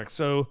contract.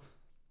 So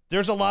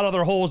there's a lot of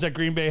other holes that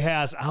Green Bay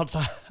has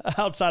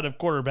outside of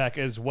quarterback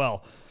as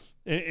well.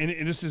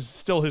 And this is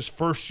still his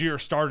first year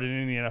started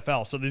in the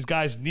NFL. So these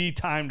guys need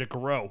time to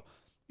grow.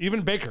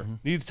 Even Baker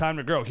needs time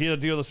to grow. He had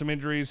to deal with some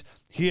injuries.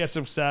 He had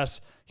success.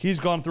 He's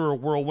gone through a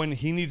whirlwind.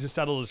 He needs to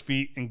settle his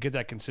feet and get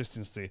that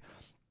consistency.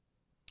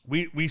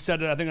 We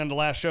said it, I think, on the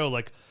last show,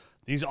 like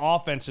these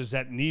offenses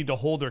that need to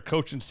hold their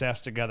coaching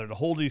staffs together, to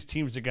hold these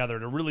teams together,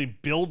 to really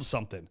build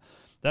something.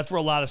 That's where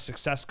a lot of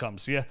success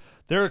comes. So yeah,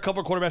 there are a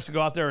couple of quarterbacks to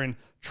go out there and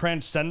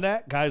transcend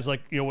that. Guys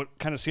like, what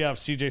kind of see out of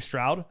CJ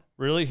Stroud.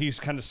 Really, he's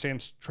kind of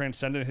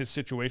transcended his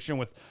situation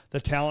with the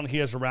talent he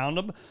has around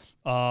him.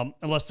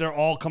 Unless they're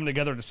all coming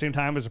together at the same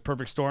time as a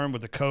perfect storm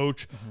with the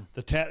coach,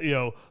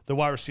 the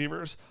wide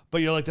receivers.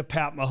 But like the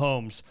Pat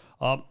Mahomes,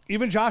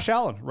 even Josh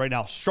Allen right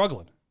now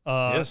struggling.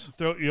 Yes,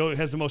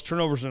 has the most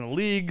turnovers in the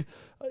league.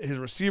 His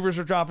receivers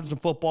are dropping some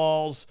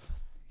footballs.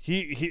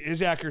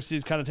 His accuracy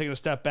is kind of taking a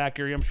step back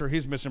here. I'm sure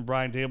he's missing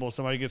Brian Dable. If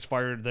somebody gets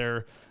fired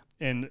there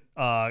in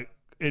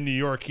New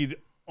York, he'd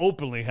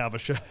openly have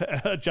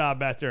a job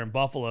back there in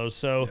Buffalo.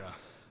 So,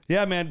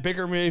 yeah, man,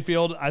 Baker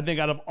Mayfield, I think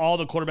out of all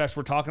the quarterbacks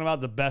we're talking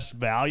about, the best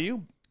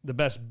value, the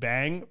best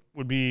bang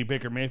would be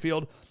Baker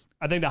Mayfield.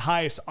 I think the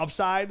highest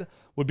upside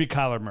would be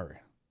Kyler Murray.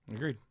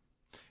 Agreed.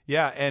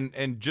 Yeah,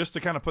 and just to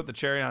kind of put the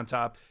cherry on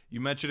top, you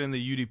mentioned in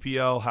the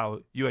UDPL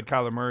how you had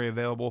Kyler Murray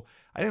available.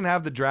 I didn't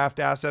have the draft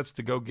assets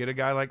to go get a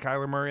guy like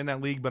Kyler Murray in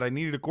that league, but I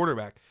needed a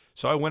quarterback.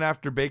 So I went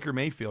after Baker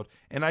Mayfield.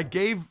 And I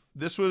gave –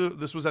 this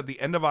was at the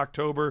end of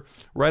October,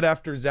 right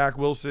after Zach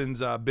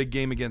Wilson's big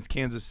game against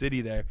Kansas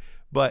City there.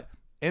 But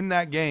in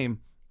that game,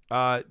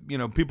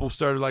 people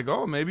started like,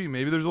 oh, maybe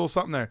there's a little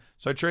something there.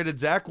 So I traded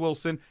Zach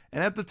Wilson,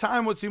 and at the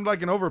time what seemed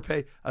like an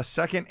overpay, a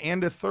second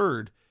and a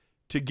third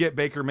to get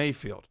Baker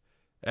Mayfield.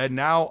 And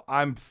now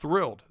I'm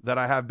thrilled that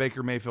I have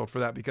Baker Mayfield for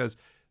that, because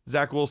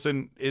Zach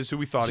Wilson is who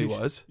we thought he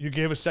was. You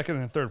gave a second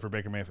and a third for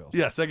Baker Mayfield.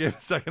 Yes, I gave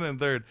a second and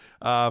third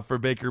for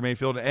Baker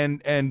Mayfield.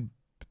 And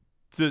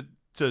to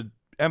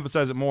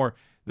emphasize it more,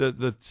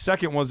 the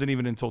second wasn't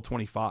even until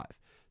 25.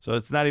 So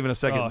it's not even a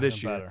second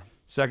this year. Better.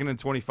 Second in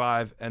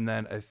 25, and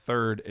then a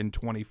third in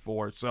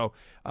 24. So,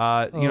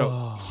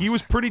 he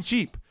was pretty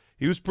cheap.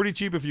 He was pretty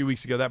cheap a few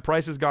weeks ago. That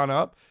price has gone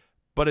up,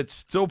 but it's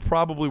still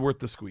probably worth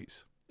the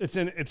squeeze. It's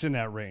in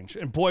that range.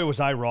 And boy, was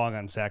I wrong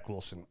on Zach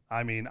Wilson.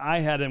 I mean, I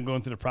had him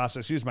going through the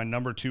process. He was my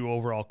number 2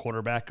 overall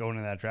quarterback going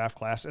in that draft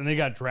class. And they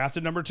got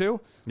drafted number 2,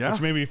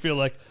 which made me feel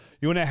like,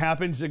 when it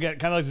happens again,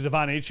 kind of like the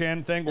Devon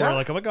Achane thing, where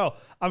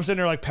I'm sitting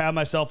there like patting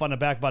myself on the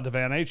back about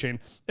Devon Achane,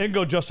 and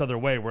go just the other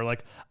way, where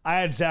like I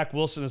had Zach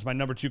Wilson as my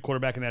number 2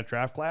 quarterback in that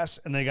draft class,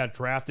 and they got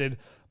drafted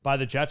by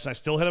the Jets, and I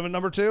still hit him at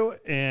number 2,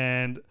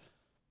 and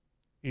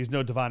he's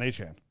no Devon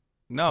Achane.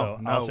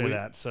 No, I'll say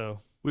that. So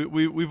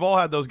We've all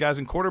had those guys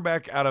in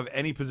quarterback out of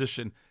any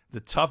position, the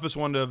toughest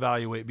one to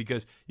evaluate,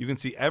 because you can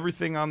see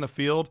everything on the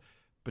field,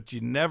 but you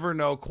never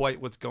know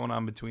quite what's going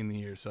on between the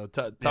ears. So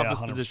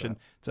toughest position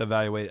to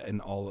evaluate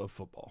in all of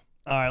football.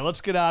 All right, let's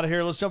get out of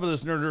here. Let's jump into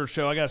this Nerd Herd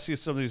show. I got to see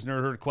some of these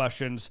Nerd Herd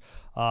questions.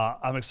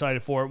 I'm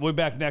excited for it. We'll be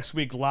back next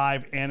week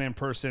live and in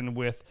person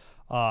with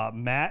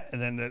Matt, and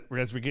then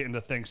as we get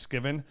into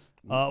Thanksgiving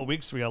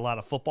weeks, we got a lot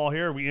of football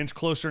here. We inch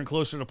closer and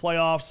closer to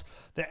playoffs.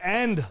 The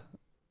end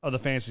of the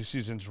fantasy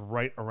season's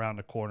right around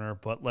the corner,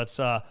 but let's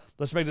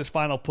make this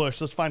final push.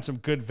 Let's find some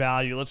good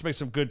value. Let's make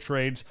some good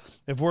trades.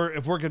 If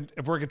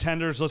we're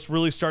contenders, let's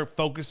really start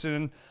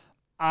focusing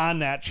on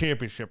that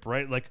championship,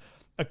 right? Like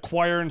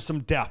acquiring some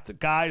depth.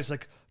 Guys,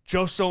 like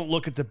just don't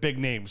look at the big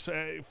names.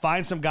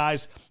 Find some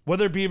guys,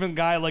 whether it be even a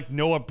guy like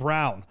Noah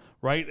Brown,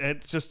 right?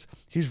 It's just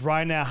he's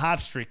riding that hot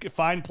streak.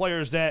 Find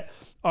players that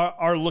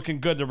are looking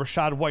good. The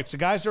Rashad Whites, the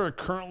guys that are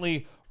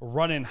currently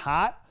running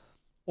hot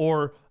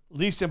or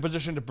least in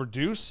position to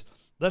produce.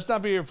 Let's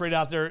not be afraid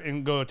out there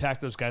and go attack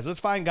those guys. Let's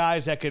find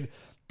guys that could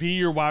be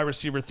your wide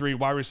receiver 3,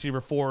 wide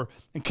receiver 4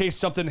 in case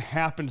something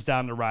happens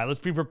down the ride. Let's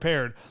be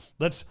prepared.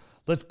 Let's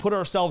put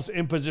ourselves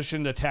in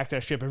position to attack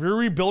that ship. If you're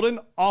rebuilding,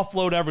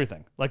 offload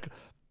everything. Like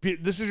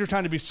this is your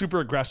time to be super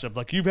aggressive.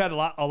 Like you've had a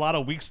lot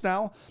of weeks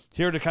now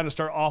here to kind of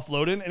start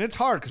offloading, and it's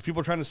hard because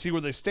people are trying to see where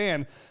they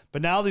stand.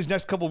 But now these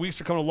next couple of weeks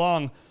are coming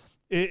along.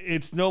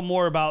 It's no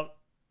more about,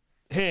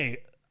 hey,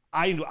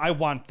 I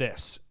want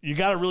this. You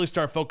got to really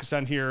start focus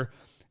on here,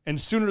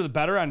 and sooner the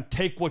better on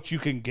take what you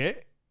can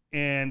get.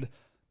 And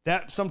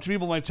that some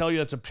people might tell you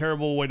that's a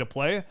terrible way to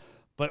play,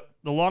 but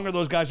the longer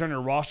those guys are on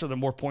your roster, the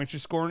more points you're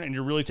scoring, and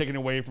you're really taking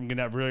away from getting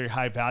that really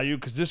high value.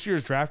 Because this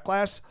year's draft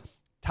class,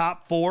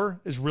 top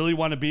 4 is really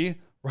want to be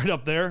right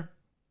up there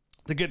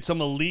to get some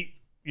elite,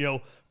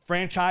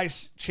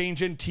 franchise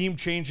changing, team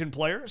changing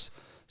players.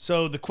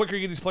 So the quicker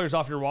you get these players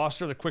off your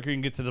roster, the quicker you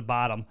can get to the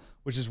bottom,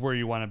 which is where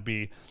you want to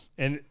be.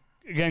 And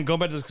again, going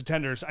back to those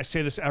contenders, I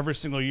say this every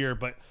single year,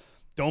 but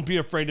don't be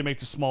afraid to make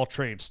the small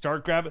trades.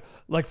 Start grabbing,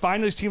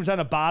 find those teams on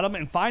the bottom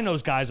and find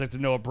those guys like the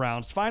Noah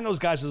Browns. Find those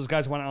guys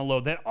want to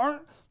unload that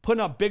aren't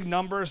putting up big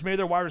numbers. Maybe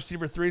they're wide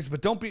receiver 3s,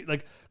 but don't be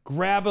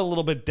grab a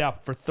little bit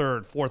depth for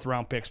 3rd, 4th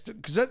round picks.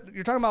 Because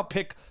you're talking about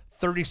pick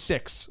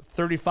 36,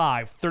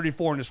 35,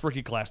 34 in this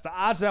rookie class. The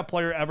odds of that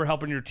player ever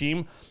helping your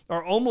team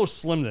are almost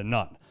slim to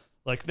none.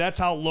 That's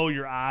how low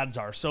your odds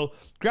are. So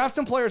grab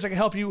some players that can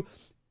help you.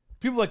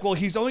 People are like, well,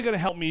 he's only going to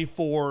help me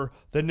for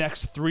the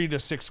next 3 to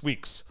 6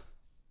 weeks.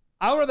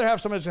 I would rather have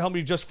somebody to help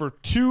me just for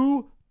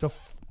 2 to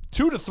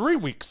 3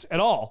 weeks at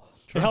all.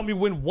 Sure. To help me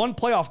win one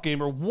playoff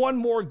game or one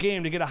more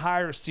game to get a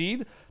higher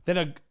seed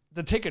than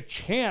to take a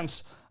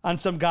chance on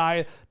some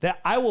guy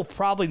that I will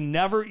probably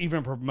never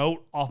even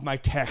promote off my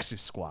taxi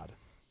squad.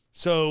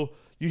 So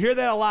you hear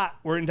that a lot.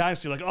 We're in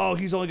Dynasty, oh,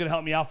 he's only going to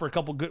help me out for a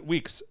couple good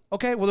weeks.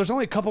 Okay, well, there's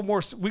only a couple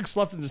more weeks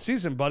left in the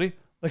season, buddy.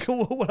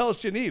 What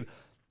else do you need?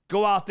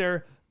 Go out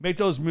there, make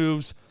those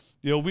moves.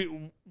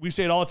 We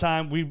say it all the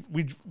time.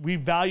 We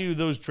value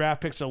those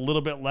draft picks a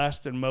little bit less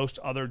than most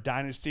other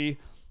Dynasty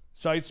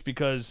sites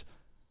because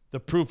the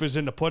proof is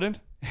in the pudding,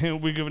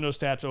 and we're giving those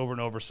stats over and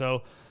over.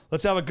 So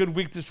let's have a good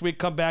week this week.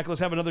 Come back.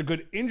 Let's have another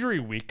good injury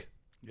week.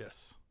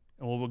 Yes.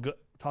 And we'll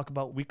talk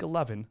about week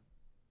 11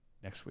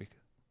 next week.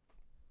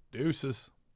 Deuces.